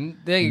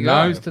 There you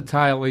Nose go. to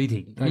tail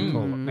eating. They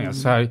call it now.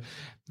 So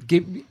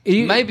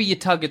eat, Maybe you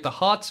tug at the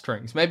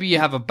heartstrings. Maybe you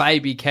have a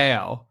baby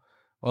cow,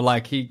 or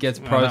like he gets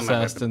I don't know about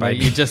processed, the and then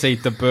baby. you just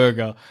eat the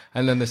burger,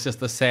 and then there's just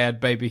the sad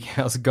baby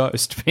cow's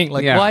ghost being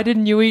like, Yeah. "Why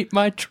didn't you eat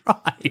my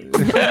tripe?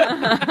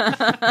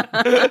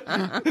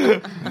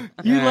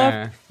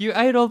 You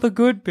ate all the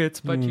good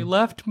bits, but you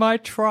left my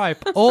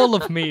tripe. All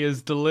of me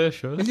is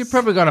delicious." And you've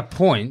probably got a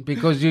point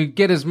because you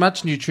get as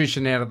much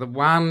nutrition out of the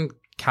one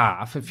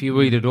calf if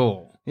you eat it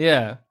all.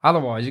 Yeah,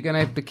 Otherwise, you're going to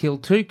have to kill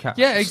two calves.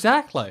 yeah,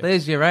 exactly.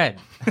 There's your ad.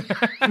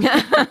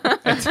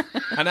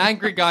 An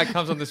angry guy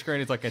comes on the screen.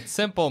 He's like, "It's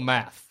simple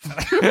math.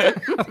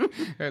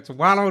 It's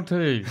one or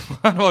two.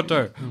 One or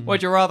two.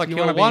 Would you rather You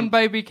kill wanna be- one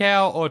baby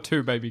cow or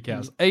two baby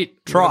cows? Eat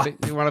You wanna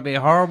tripe." be- You want to be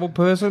a horrible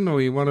person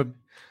or you want to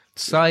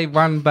save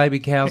one baby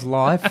cow's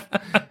life?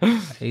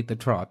 Eat the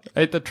tripe.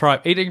 Eat the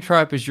tripe. Eating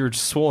tripe is your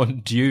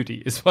sworn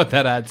duty, is what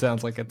that ad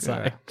sounds like it's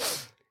saying.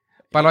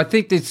 But I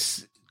think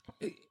this,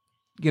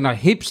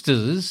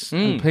 hipsters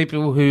and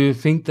people who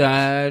think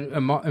they're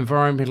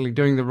environmentally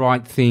doing the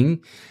right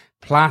thing,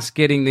 plus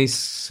getting this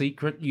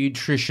secret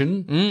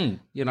nutrition,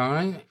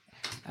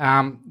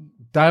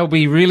 they'll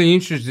be really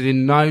interested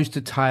in nose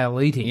to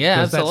tail eating. Yeah,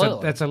 'Cause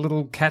absolutely. That's a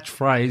little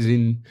catchphrase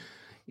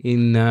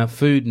in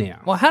food now.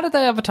 Well, how did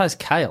they advertise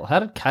kale? How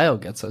did kale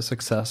get so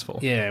successful?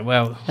 Yeah,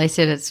 well, They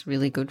said it's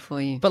really good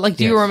for you. But, like,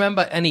 do you Yes.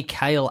 remember any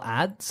kale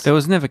ads? There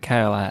was never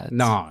kale ads.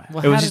 no.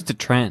 Well, It was how just a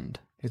trend.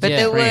 It's But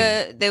a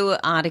trend. there were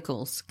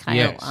articles, kale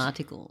Yes.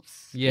 articles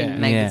Yeah.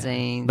 in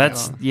magazines.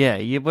 That's or-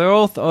 we're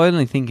all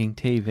only thinking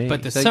TV.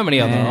 But there's so many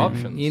other Yeah.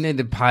 options. You need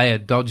to pay a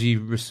dodgy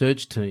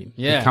research team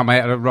Yeah. to come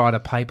out and write a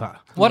paper.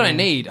 What I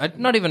need, I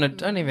don't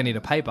even need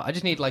a paper. I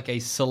just need like a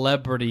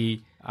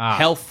celebrity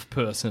health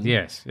person,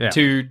 Yes, yeah.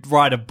 to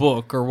write a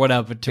book or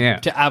whatever to Yeah.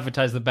 to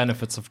advertise the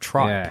benefits of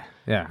tripe.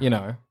 Yeah. You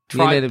know, You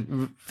tripe,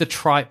 need the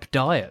tripe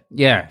diet.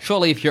 Yeah.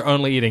 Surely, if you're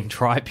only eating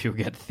tripe, you'll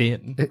get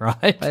thin,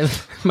 right?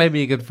 Maybe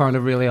you could find a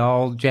really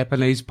old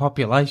Japanese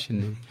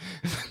population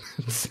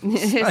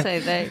Americans. So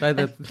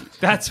they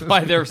That's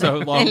why they're so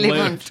long live on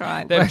lived.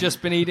 tripe. They've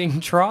just been eating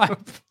tripe.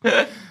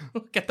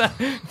 Look at that.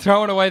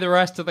 Throwing away the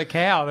rest of the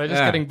cow. They're just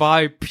Yeah. getting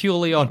by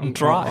purely on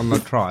tripe. On the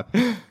tribe.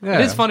 Yeah.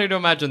 It is funny to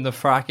imagine the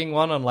fracking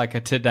one on like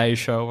a Today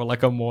show or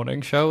like a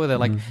morning show where they're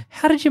like,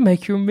 how did you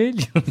make your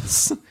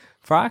millions?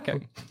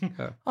 Fracking.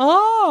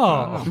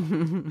 Oh.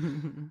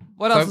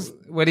 What else? So,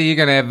 what are you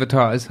going to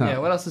advertise? Huh? Yeah,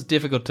 what else is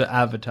difficult to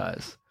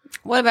advertise?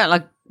 What about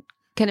like?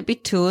 Can it be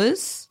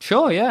tours?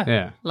 Sure, yeah.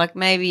 Yeah. Like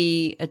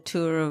maybe a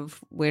tour of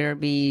where it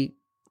be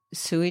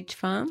sewage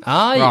farm?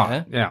 Ah, yeah.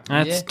 Right. Yeah.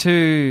 That's Yeah.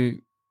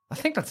 too I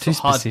think that's too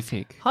hard,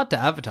 specific. hard to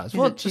advertise. Is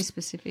Well, it too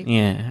specific?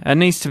 Yeah, it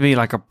needs to be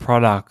like a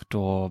product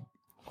or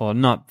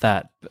not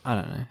that. I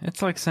don't know.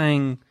 It's like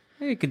saying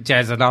You could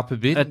jazz it up a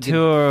bit. a get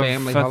tour of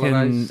family fucking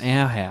holidays.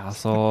 our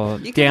house or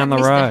You down the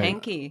could have road. Mr.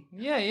 Hanky.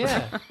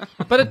 yeah.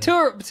 But a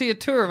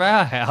tour of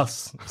our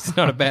house is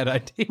not a bad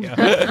idea.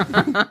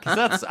 'Cause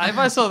that's, if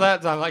I saw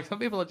that, I'm like, some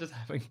people are just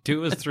having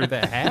tours through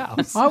their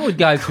house. I would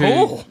go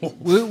Cool.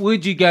 to.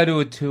 Would you go to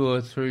a tour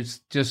through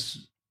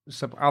just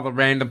some other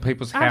random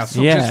people's houses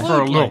Yeah. just for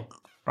a Absolutely. look,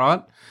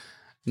 right?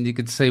 And you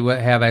could see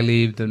how they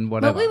lived and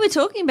whatever. But we were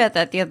talking about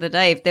that the other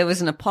day. If there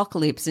was an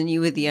apocalypse and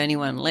you were the only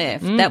one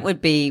left, that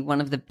would be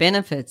one of the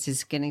benefits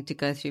is getting to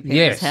go through people's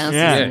Yes, houses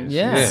yeah, and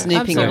yeah,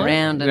 snooping absolutely.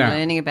 around and Yeah.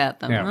 learning about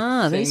them. Yeah.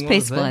 Oh, these Seeing what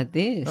was people there. like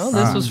this. Oh,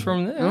 this was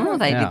from there. Oh,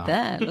 they Yeah. did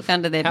that. Look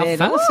under their How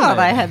bed. Oh, fascinating.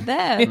 they had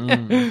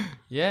that.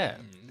 Yeah.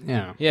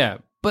 yeah. Yeah.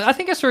 But I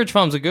think a sewage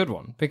farm's a good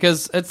one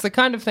because it's the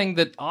kind of thing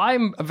that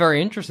I'm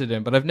very interested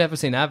in, but I've never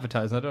seen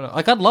advertised. I don't know.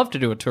 Like, I'd love to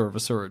do a tour of a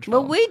sewage farm.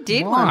 Well, we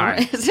did Why?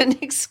 one as an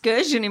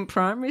excursion in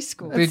primary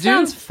school. It Did you?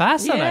 sounds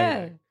fascinating.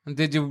 Yeah. And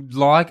did you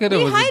like it? Or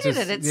We was hated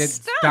just, it. It yeah,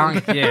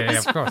 stunk. Yeah,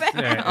 of course.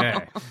 Yeah.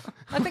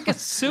 I think a We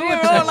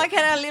sewage were all like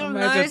had our little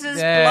Imagine- noses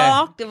yeah.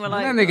 blocked and we're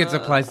like, I don't think it's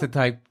a "Ugh." place to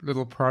take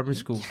little primary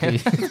school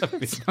kids.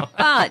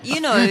 But,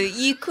 you know,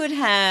 you could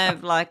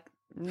have like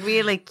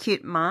really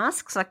cute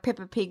masks, like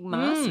Peppa Pig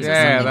masks or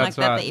Yeah, something like that's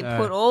that right, that you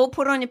yeah.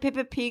 put on your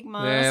Peppa Pig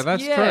mask. yeah,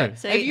 that's Yeah. true.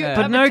 So Have you yeah.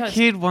 But no advertised-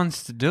 kid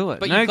wants to do it.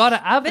 But no, you got to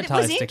But it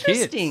advertise was to kids.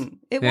 interesting.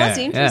 It Yeah, was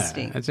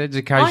interesting. Yeah. It's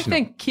education. I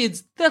think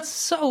kids, that's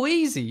so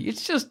easy.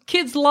 It's just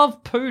kids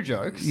love poo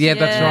jokes. Yeah,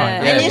 that's right.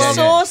 And Yeah, you yeah,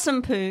 saw yeah.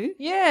 some poo.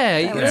 Yeah,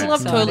 you was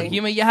love exciting. toilet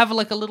humor. You have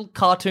like a little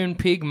cartoon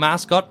pig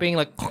mascot being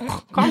like,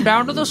 "Come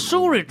down to the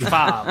sewage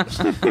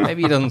farms."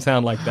 Maybe he doesn't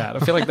sound like that. I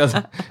feel like that's.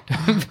 I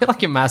feel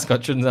like your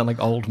mascot shouldn't sound like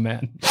old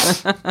men.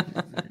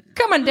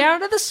 Coming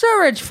down to the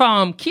sewage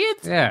farm,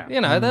 kids. Yeah. you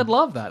know they'd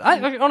love that.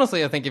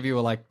 Honestly, I think if you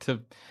were like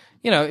to.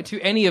 You know, to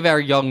any of our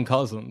young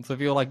cousins,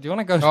 if you were like, "Do you want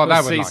to go they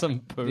would see like some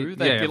it. poo?" Yeah,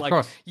 They'd be of like,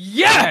 course.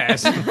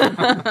 "Yes!"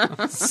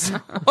 So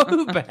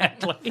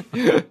badly.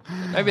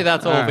 Maybe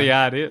that's all the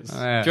ad is.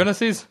 Yeah. Do you want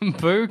to see some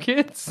poo,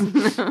 kids?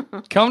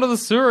 Come to the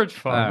sewage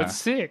farm. Yeah. It's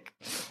sick.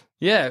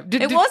 Yeah.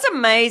 It was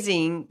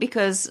amazing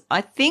because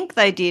I think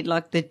they did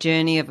like the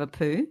journey of a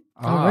poo,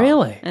 Oh,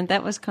 really? and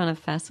that was kind of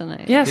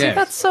fascinating. Yeah. See, Yes.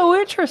 that's so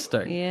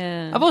interesting.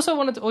 Yeah. I've also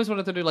always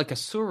wanted to do like a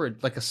sewer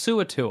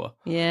tour.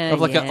 Yeah, Of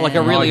like yeah.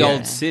 a really Oh, yeah.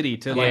 old city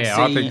to like Yeah,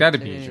 see. I think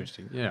that'd be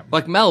interesting. Yeah.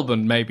 Like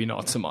Melbourne, maybe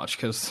not so much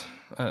because,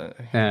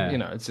 Yeah. you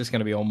know, it's just going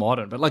to be all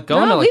modern. But like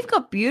going No, to like. we've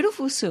got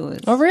beautiful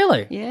sewers. Oh,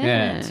 really? Yeah.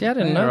 Yeah. See, I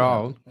didn't They're know.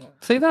 old.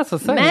 that. See, that's the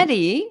thing.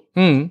 Maddie,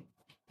 Hmm.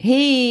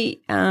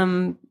 he,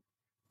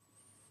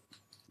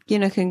 you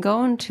know, can go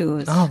on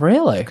tours. Oh,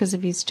 really? Because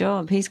of his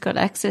job. He's got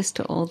access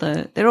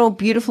to they're all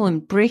beautiful in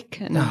brick.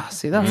 And, Ah,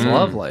 see, that's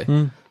lovely.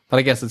 But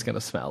I guess it's going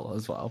to smell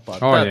as well.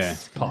 But Oh,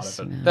 that's part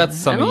of it. That's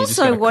something and you just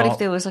also, gotta what cop. if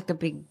there was like a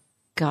big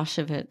gush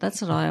of it?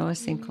 That's what I always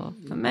think of.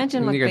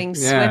 Imagine like You got- being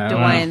yeah, swept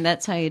wow. away and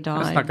that's how you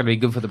That's died. not going to be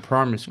good for the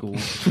primary school.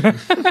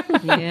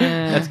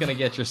 Yeah. That's going to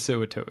get your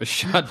sewer tours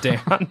shut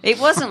down. It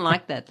wasn't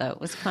like that though.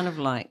 It was kind of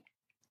like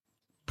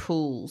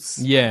pools.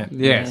 Yeah.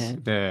 yes.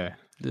 Yeah.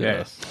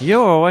 Yes.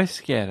 you're always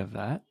scared of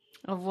that.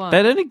 Of what?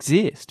 They don't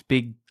exist.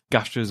 Big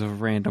gushes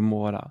of random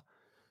water.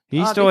 You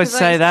used Oh, to always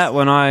because I say used to that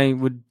when I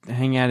would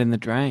hang out in the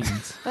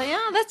drains. But yeah,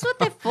 that's what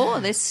they're for.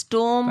 They're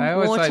storm They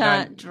always say water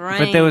don't- drains.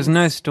 But there was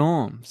no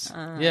storms.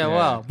 Yeah,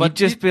 well. But But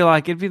you'd just be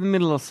like, it'd be the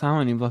middle of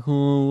summer, and you'd be like,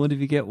 oh, what if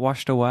you get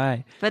washed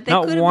away? But there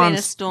Not could have been a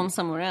once- storm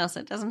somewhere else.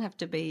 It doesn't have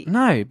to be.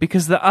 No,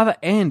 because the other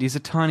end is a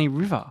tiny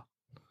river.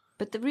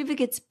 But the river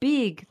gets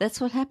big.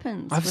 That's what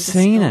happens. I've with a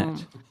seen storm.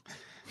 it.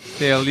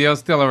 Still, you're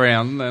still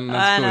around, and I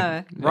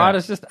that's good. know. Right,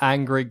 it's just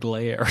angry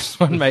glare.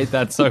 Someone made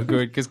that so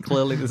good because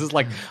clearly this is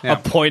like a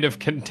point of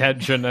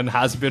contention and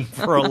has been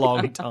for a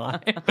long time.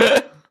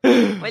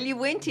 Well, you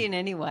went in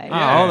anyway. Oh,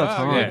 all the oh,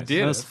 time. yeah, did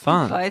it was it.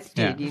 fun. Both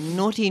did. Yeah. You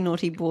naughty,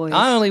 naughty boys.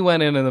 I only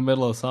went in the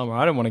middle of summer.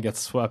 I didn't want to get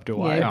swept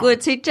away. Yeah,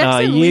 good. See,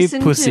 Jackson you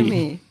listened pussy. to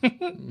me.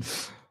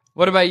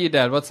 What about you,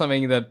 Dad? What's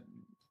something that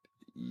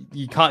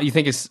you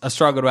think is a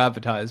struggle to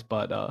advertise,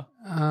 but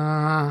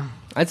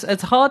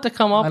it's hard to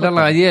come up I with. don't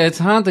know. them. Yeah, it's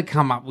hard to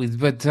come up with,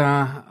 but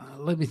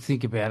let me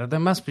think about it. There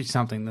must be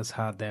something that's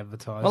hard to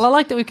advertise. Well, I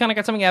like that we kind of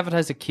got something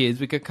advertised to kids.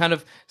 We could kind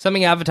of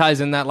something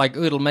advertised in that, like,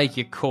 it'll make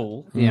you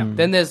cool. Yeah.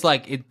 Then there's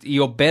like,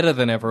 you're better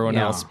than everyone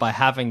Yeah. else by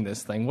having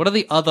this thing. What are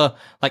the other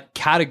like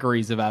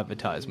categories of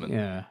advertisement?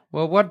 yeah.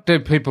 Well, what do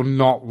people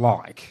not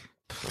like?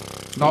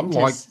 Not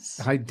Dentists.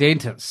 like, hey,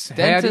 dentists.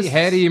 Dentists-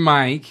 How do you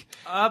make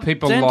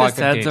people like Dentist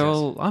a ads dentist? are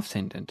all, I've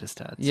seen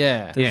dentist ads.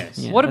 Yeah. Yes.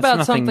 Yeah, What that's about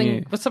nothing something?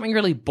 new. What's something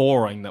really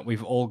boring that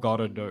we've all got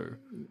to do?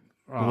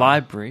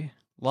 Library.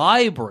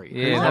 Library.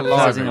 Yeah, the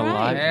Advertising a library.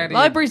 library. How do you-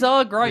 Libraries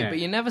are great, Yeah. but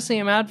you never see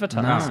them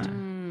advertised. No.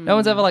 No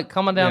one's ever like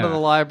coming down to Yeah. the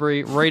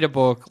library, read a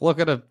book, look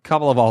at a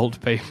couple of old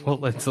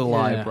people. It's the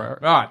library.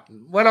 Right.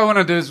 What I want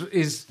to do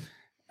is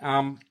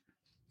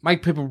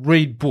make people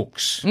read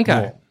books. Okay.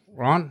 more,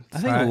 right? I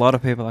think a lot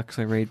of people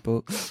actually read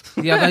books.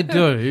 Yeah, they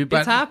do.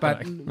 But,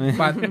 happening.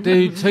 but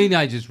do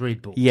teenagers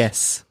read books?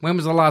 Yes. When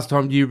was the last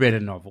time you read a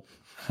novel?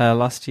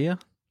 Last year,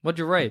 What'd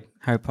you read?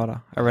 Harry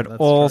Potter. I read That's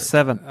all true.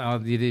 7. Oh,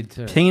 you did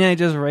too.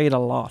 Teenagers read a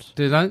lot.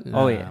 Do they?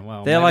 Oh, yeah.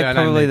 Well, They're maybe I like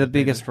don't probably need the to do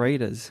biggest that.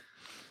 readers.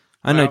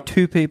 I know Well-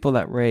 2 people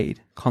that read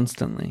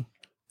constantly.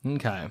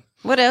 Okay.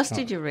 What else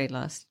did you read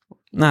last?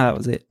 No, that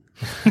was it.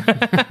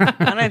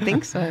 I don't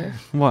think so.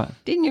 What?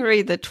 Didn't you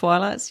read the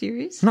Twilight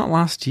series? Not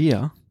last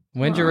year.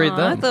 When'd you read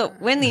I that?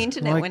 thought when the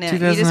internet Like went out, you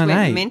just 2008.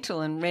 went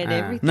mental and read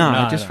everything. No, No,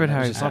 I just no, read no,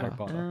 Harry just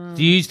Potter.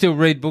 Do you still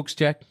read books,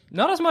 Jack?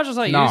 Not as much as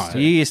I No. used to.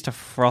 You used to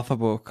froth a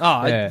book.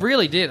 Oh, Yeah. I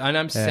really did. And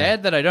I'm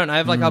sad that I don't. I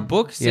have like a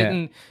book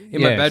sitting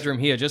in my Yes. bedroom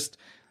here, just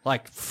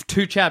like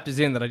 2 chapters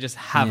in that I just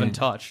haven't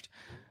touched.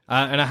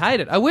 And I hate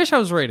it. I wish I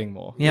was reading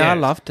more. Yeah, I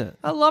Yes. loved it.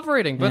 I love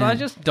reading, but I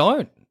just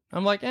don't.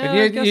 I'm like, But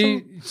I guess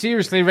you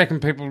seriously reckon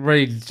people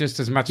read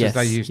just as much as Yes,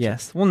 they used to?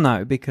 yes. Well,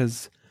 no,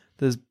 because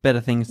there's better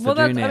things to Well,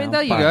 do that, now. I mean,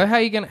 there you but- go. How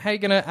you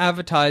gonna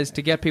advertise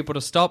to get people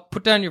to stop?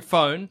 Put down your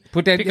phone,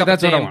 Put down- pick yeah, up a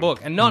that's what I damn want. book,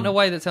 and not in a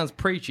way that sounds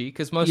preachy,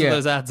 because most Yeah. of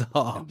those ads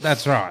are.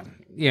 That's right.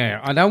 Yeah,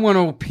 I don't want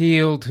to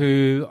appeal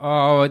to,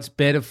 oh, it's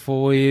better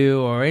for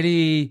you, or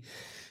any,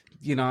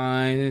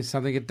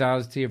 something it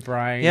does to your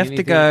brain. You have to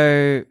anything.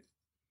 go.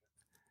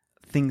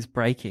 Things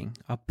breaking.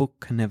 A book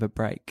can never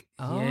break.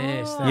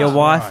 Yes, that's Your right.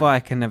 Wi-Fi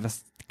can never.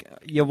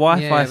 Your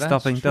Wi-Fi Yeah, that's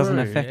stopping doesn't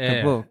true. affect Yeah.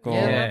 the book. Or, Yeah,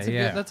 Yeah, that's a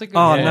yeah. good. That's a good.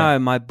 oh yeah. no,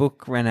 my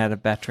book ran out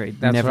of battery.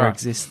 That's Never right.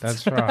 exists.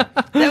 That's right.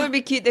 That would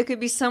be cute. There could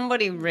be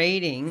somebody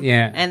reading,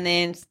 Yeah. and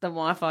then the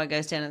Wi-Fi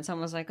goes down, and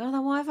someone's like, "Oh, the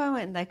Wi-Fi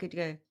went," and they could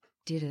go,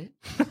 "Did it?"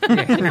 Go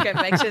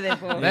back to their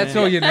book. That's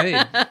all you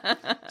need.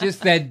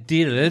 Just that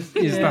did it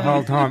is the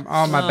whole time.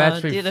 Oh, my Oh,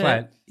 battery did it?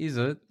 flat. Is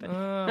it?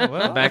 Oh,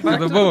 well, Back to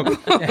the book.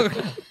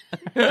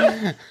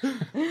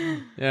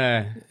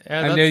 Yeah. And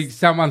that's- there's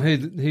someone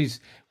who's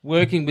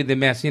working with the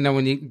mouse,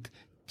 when you,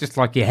 just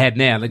like you had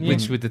now, the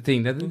glitch with the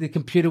thing, the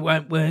computer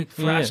won't work,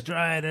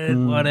 frustrated,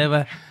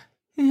 whatever.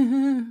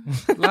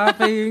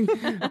 laughing,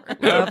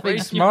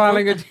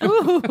 smiling at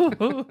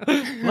you.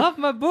 Love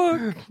my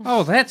book.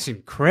 Oh, that's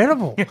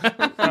incredible.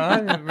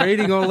 Right?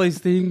 Reading all these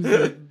things,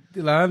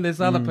 and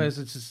there's other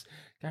persons just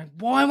going,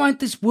 why won't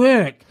this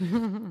work?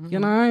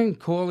 And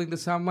calling to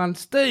someone,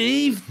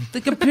 Steve,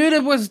 the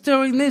computer was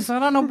doing this. I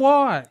don't know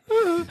why.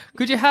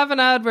 Could you have an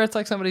ad where it's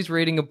like somebody's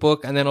reading a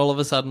book and then all of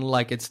a sudden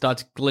like it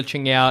starts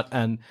glitching out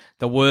and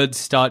the words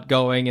start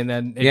going and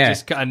then it Yeah.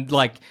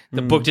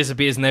 the book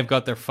disappears and they've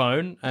got their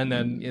phone and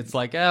then it's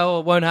like, oh,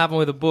 it won't happen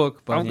with a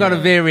book. But I've got a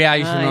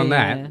variation on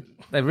yeah. that.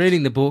 They're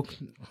reading the book,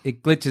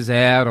 it glitches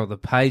out, or the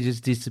pages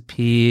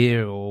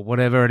disappear, or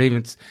whatever. It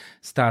even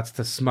starts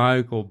to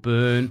smoke or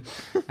burn.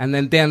 And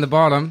then down the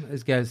bottom,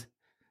 it goes,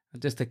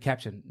 just a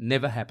caption,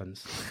 never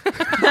happens.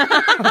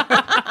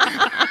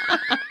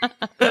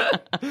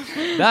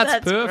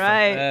 That's perfect.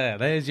 Great. Yeah,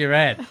 there's your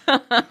ad.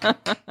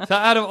 So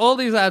out of all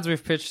these ads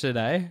we've pitched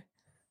today,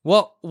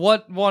 what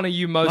one are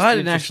you most I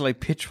didn't interested- actually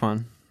pitch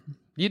one.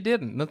 You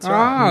didn't. That's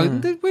right.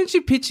 Oh, weren't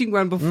you pitching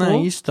one before?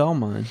 No, you stole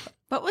mine.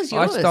 What was I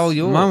yours? stole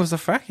yours. Mine was the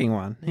fracking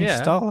one. You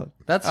Yeah. stole it.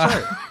 That's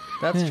true.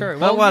 That's true.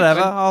 But whatever,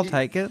 I'll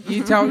take it.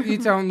 You told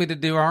me to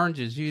do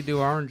oranges. You do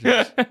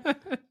oranges.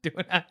 do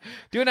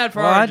an ad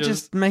for Well, I oranges.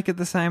 just make it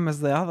the same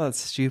as the other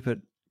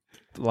stupid,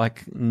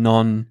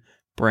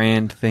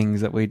 non-brand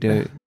things that we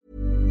do.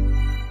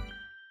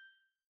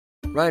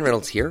 Ryan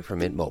Reynolds here from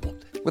Mint Mobile.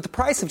 With the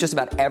price of just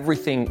about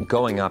everything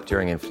going up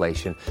during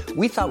inflation,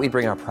 we thought we'd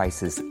bring our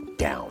prices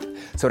down.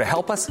 So to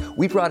help us,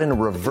 we brought in a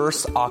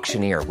reverse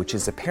auctioneer, which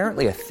is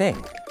apparently a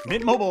thing.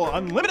 Mint Mobile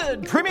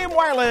Unlimited Premium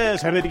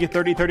Wireless. How to get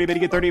 30, 30, bit to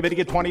get 30, bit to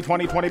get 20,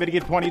 20, 20, bit to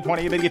get 20,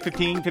 20, bit to get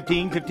 15,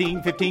 15,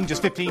 15, 15,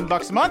 just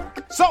 $15 a month?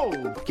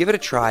 Sold! Give it a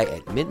try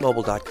at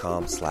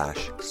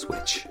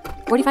mintmobile.com/switch.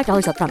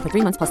 $45 up front for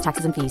 3 months plus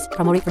taxes and fees.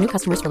 Promo rate for new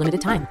customers for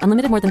limited time.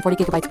 Unlimited more than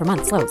 40 gigabytes per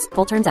month. Slows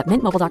full terms at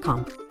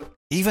mintmobile.com.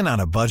 Even on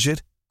a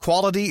budget,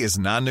 quality is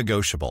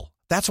non-negotiable.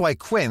 That's why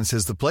Quince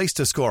is the place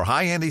to score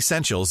high-end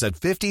essentials at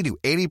 50 to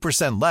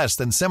 80% less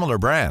than similar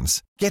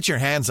brands. Get your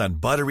hands on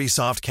buttery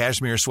soft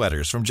cashmere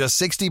sweaters from just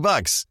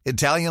 $60,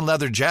 Italian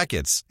leather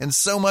jackets, and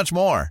so much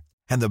more.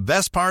 And the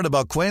best part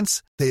about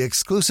Quince, they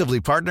exclusively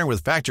partner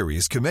with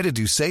factories committed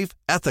to safe,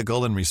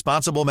 ethical, and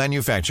responsible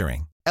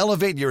manufacturing.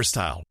 Elevate your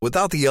style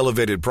without the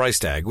elevated price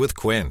tag with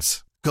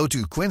Quince. Go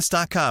to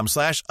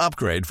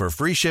quince.com/upgrade for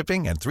free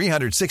shipping and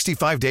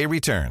 365-day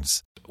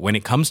returns. When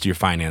it comes to your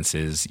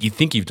finances, you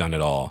think you've done it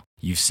all.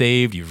 You've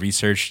saved, you've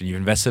researched, and you've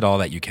invested all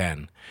that you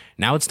can.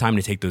 Now it's time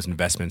to take those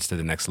investments to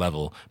the next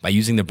level by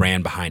using the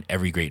brand behind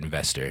every great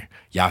investor,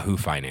 Yahoo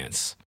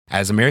Finance.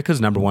 As America's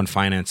 #1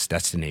 finance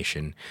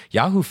destination,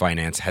 Yahoo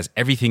Finance has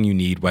everything you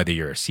need, whether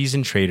you're a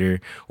seasoned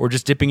trader or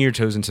just dipping your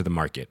toes into the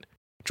market.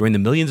 Join the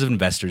millions of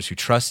investors who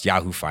trust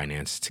Yahoo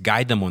Finance to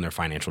guide them on their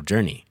financial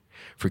journey.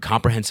 For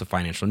comprehensive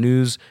financial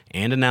news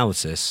and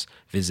analysis,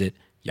 visit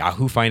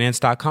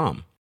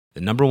yahoofinance.com,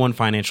 the #1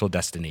 financial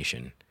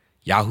destination,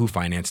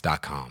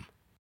 yahoofinance.com.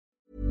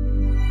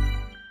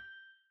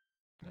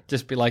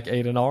 Just be like,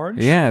 eat an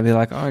orange? Yeah, it'd be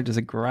like, oranges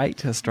are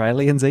great.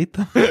 Australians eat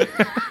them.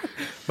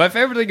 My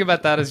favorite thing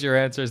about that is your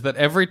answer is that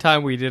every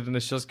time we did an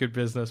It's Just Good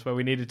Business where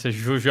we needed to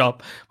zhuzh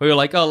up, we were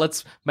like, oh,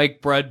 let's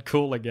make bread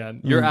cool again.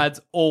 Your ads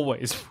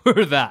always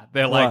were that.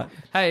 They're like,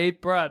 hey,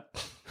 eat bread.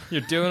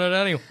 You're doing it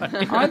anyway.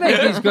 I think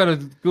he's got a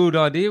good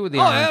idea with the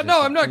oranges.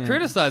 No, I'm not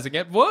criticizing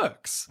it.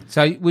 Works.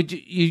 So would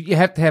you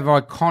have to have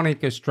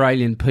iconic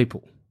Australian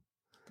people?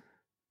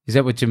 Is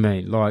that what you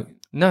mean? Like,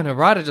 No,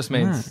 Ryder just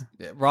means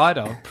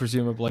Ryder,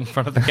 presumably in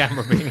front of the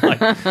camera, being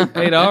like,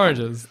 eat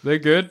oranges. They're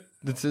good.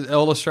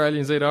 All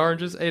Australians eat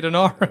oranges. Eat an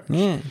orange.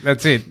 Yeah.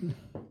 that's it.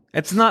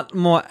 It's not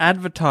more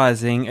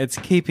advertising, it's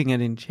keeping it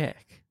in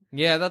check.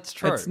 Yeah, that's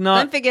true. It's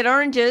not. Don't forget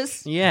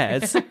oranges. Yeah,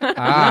 it's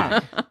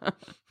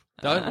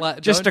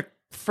Just a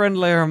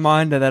friendly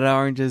reminder that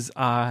oranges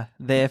are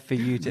there for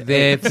you to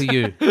There eat. for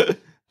you.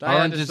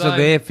 Oranges are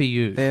there for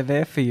you. They're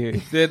there for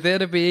you. They're there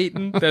to be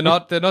eaten. They're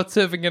not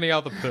serving any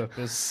other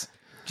purpose.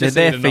 They're Just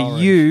there eat an for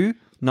orange. you,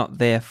 not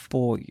there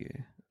for you.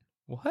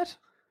 What?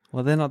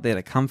 Well, they're not there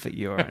to comfort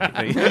you or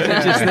anything.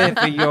 They're just there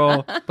for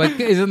your... But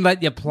isn't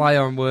that your play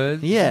on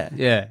words? Yeah.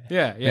 Yeah.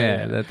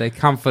 That they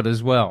comfort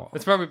as well.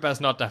 It's probably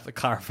best not to have the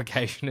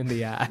clarification in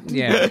the ad.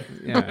 Yeah.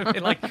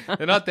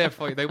 They're not there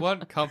for you. They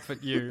won't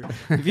comfort you.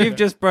 If you've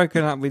just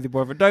broken up with your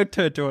boyfriend, don't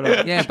turn to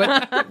it. Yeah,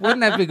 but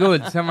wouldn't that be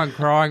good? Someone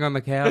crying on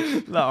the couch.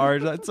 The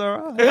orange, that's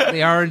all right.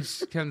 The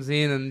orange comes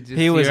in and just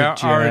He was a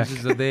jerk.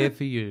 oranges are there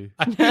for you.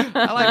 I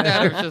like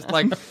that. It was just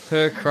like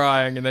her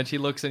crying, and then she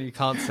looks and you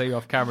can't see you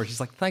off camera.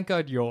 She's like, "Thank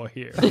God you're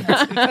here."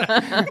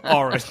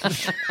 Orange.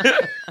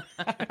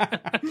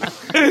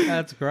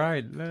 That's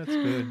great. That's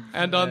good.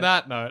 And on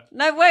that note,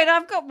 No, wait,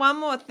 I've got one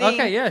more thing.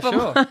 Okay, yeah, for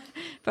sure.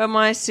 for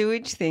my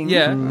sewage thing.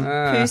 yeah,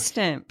 Poo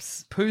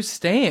stamps. poo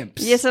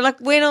stamps. Yeah, so like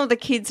when all the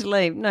kids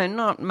leave, no,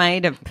 not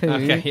made of poo.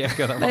 Okay, yeah,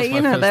 got that. But, was my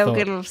you know, first they'll thought.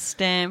 get a little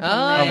stamp Oh,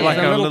 on there. Like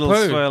a a little little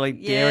poo.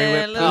 swirly dairy yeah,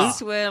 whip. little Oh.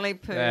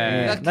 swirly poo.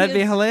 Yeah. The That'd be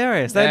kids-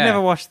 hilarious. They'd Yeah.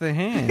 never wash their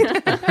hands.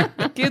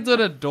 Kids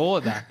would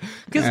adore that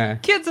because Yeah.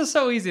 kids are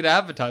so easy to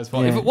advertise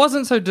for. If Yeah. it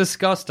wasn't so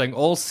disgusting,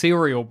 all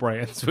cereal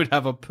brands would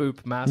have a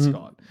poop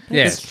mascot.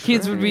 Yes.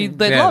 Kids would be,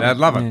 they'd Yeah, love they'd it.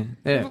 love it.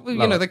 Yeah, You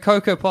love know, it. the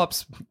Cocoa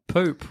Pops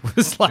poop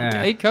was like,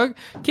 Yeah. hey,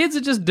 kids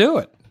would just do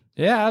it.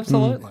 Yeah,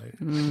 absolutely.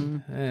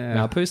 Yeah.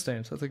 Now, poo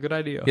stamps, that's a good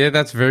idea. Yeah,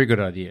 that's a very good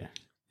idea.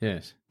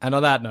 Yes. And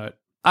on that note,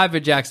 I've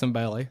been Jackson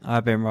Bailey.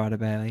 I've been Ryder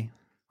Bailey.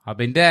 I've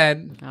been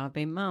Dad. I'll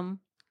be mum.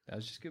 That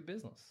was just good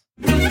business.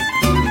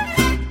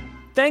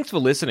 Thanks for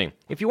listening.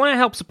 If you want to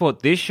help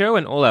support this show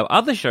and all our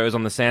other shows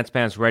on the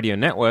Sanspants Radio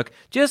Network,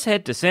 just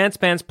head to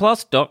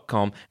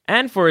sanspantsplus.com,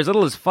 and for as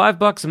little as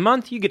 $5 a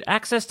month, you get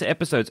access to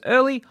episodes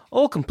early,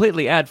 all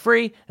completely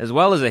ad-free, as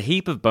well as a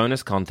heap of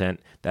bonus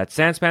content. That's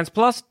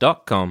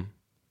sanspantsplus.com.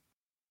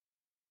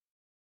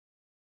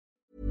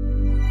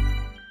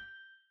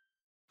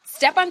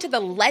 Step onto the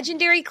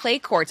legendary clay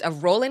courts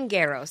of Roland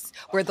Garros,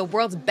 where the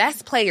world's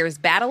best players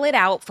battle it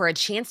out for a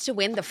chance to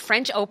win the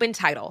French Open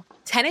title.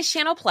 Tennis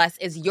Channel Plus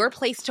is your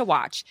place to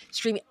watch.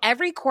 Stream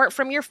every court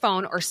from your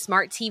phone or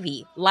smart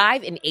TV,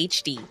 live in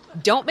HD.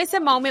 Don't miss a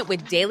moment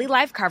with daily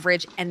live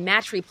coverage and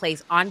match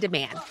replays on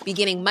demand,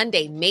 beginning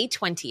Monday, May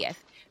 20th.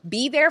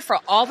 Be there for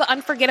all the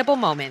unforgettable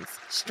moments.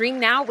 Stream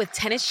now with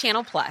Tennis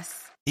Channel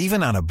Plus.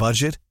 Even on a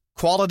budget,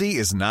 quality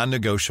is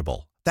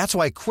non-negotiable. That's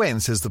why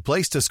Quince is the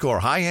place to score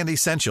high-end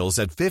essentials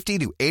at 50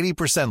 to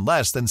 80%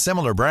 less than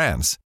similar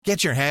brands.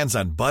 Get your hands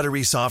on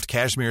buttery soft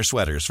cashmere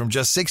sweaters from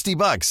just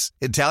 $60,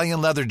 Italian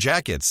leather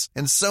jackets,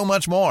 and so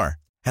much more.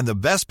 And the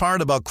best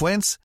part about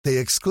Quince, they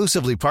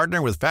exclusively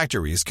partner with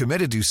factories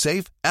committed to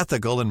safe,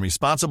 ethical, and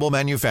responsible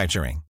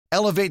manufacturing.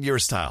 Elevate your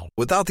style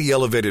without the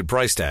elevated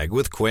price tag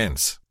with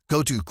Quince.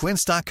 Go to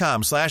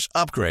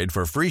quince.com/upgrade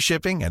for free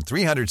shipping and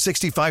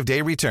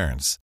 365-day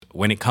returns.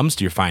 When it comes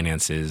to your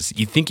finances,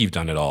 you think you've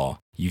done it all.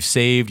 You've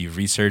saved, you've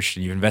researched,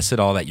 and you've invested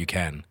all that you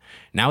can.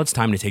 Now it's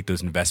time to take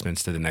those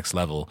investments to the next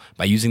level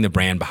by using the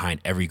brand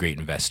behind every great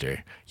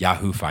investor,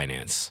 Yahoo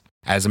Finance.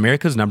 As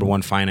America's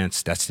 #1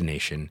 finance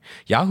destination,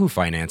 Yahoo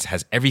Finance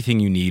has everything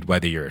you need,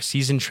 whether you're a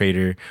seasoned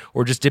trader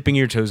or just dipping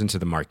your toes into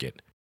the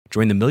market.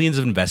 Join the millions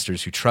of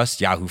investors who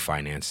trust Yahoo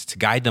Finance to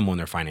guide them on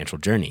their financial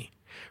journey.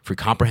 For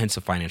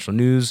comprehensive financial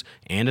news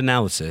and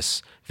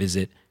analysis,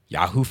 visit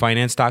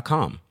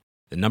yahoofinance.com,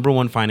 the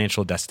 #1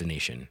 financial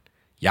destination,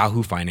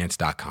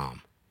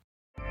 yahoofinance.com.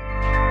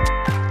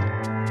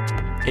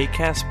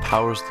 Acast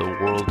powers the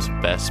world's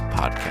best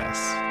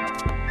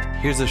podcasts.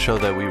 Here's a show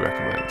that we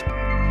recommend.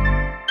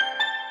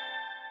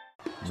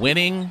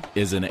 Winning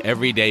is an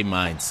everyday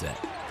mindset,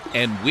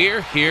 and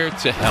we're here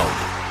to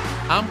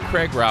help. I'm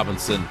Craig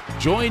Robinson.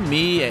 Join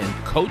me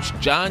and Coach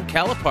John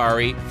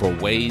Calipari for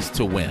Ways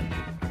to Win.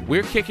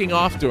 We're kicking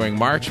off during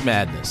March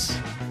Madness.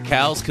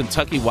 Cal's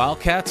Kentucky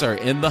Wildcats are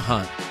in the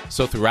hunt.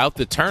 So throughout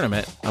the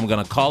tournament, I'm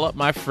going to call up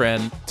my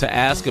friend to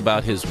ask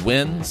about his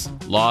wins,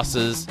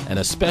 losses, and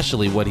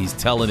especially what he's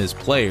telling his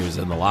players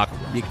in the locker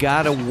room. You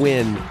got to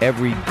win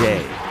every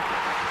day.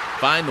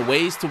 Find the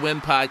Ways to Win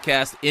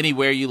podcast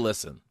anywhere you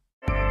listen.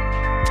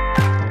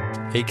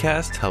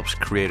 Acast helps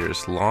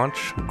creators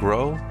launch,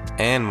 grow,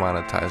 and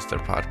monetize their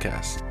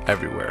podcasts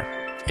everywhere.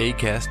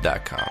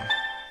 Acast.com.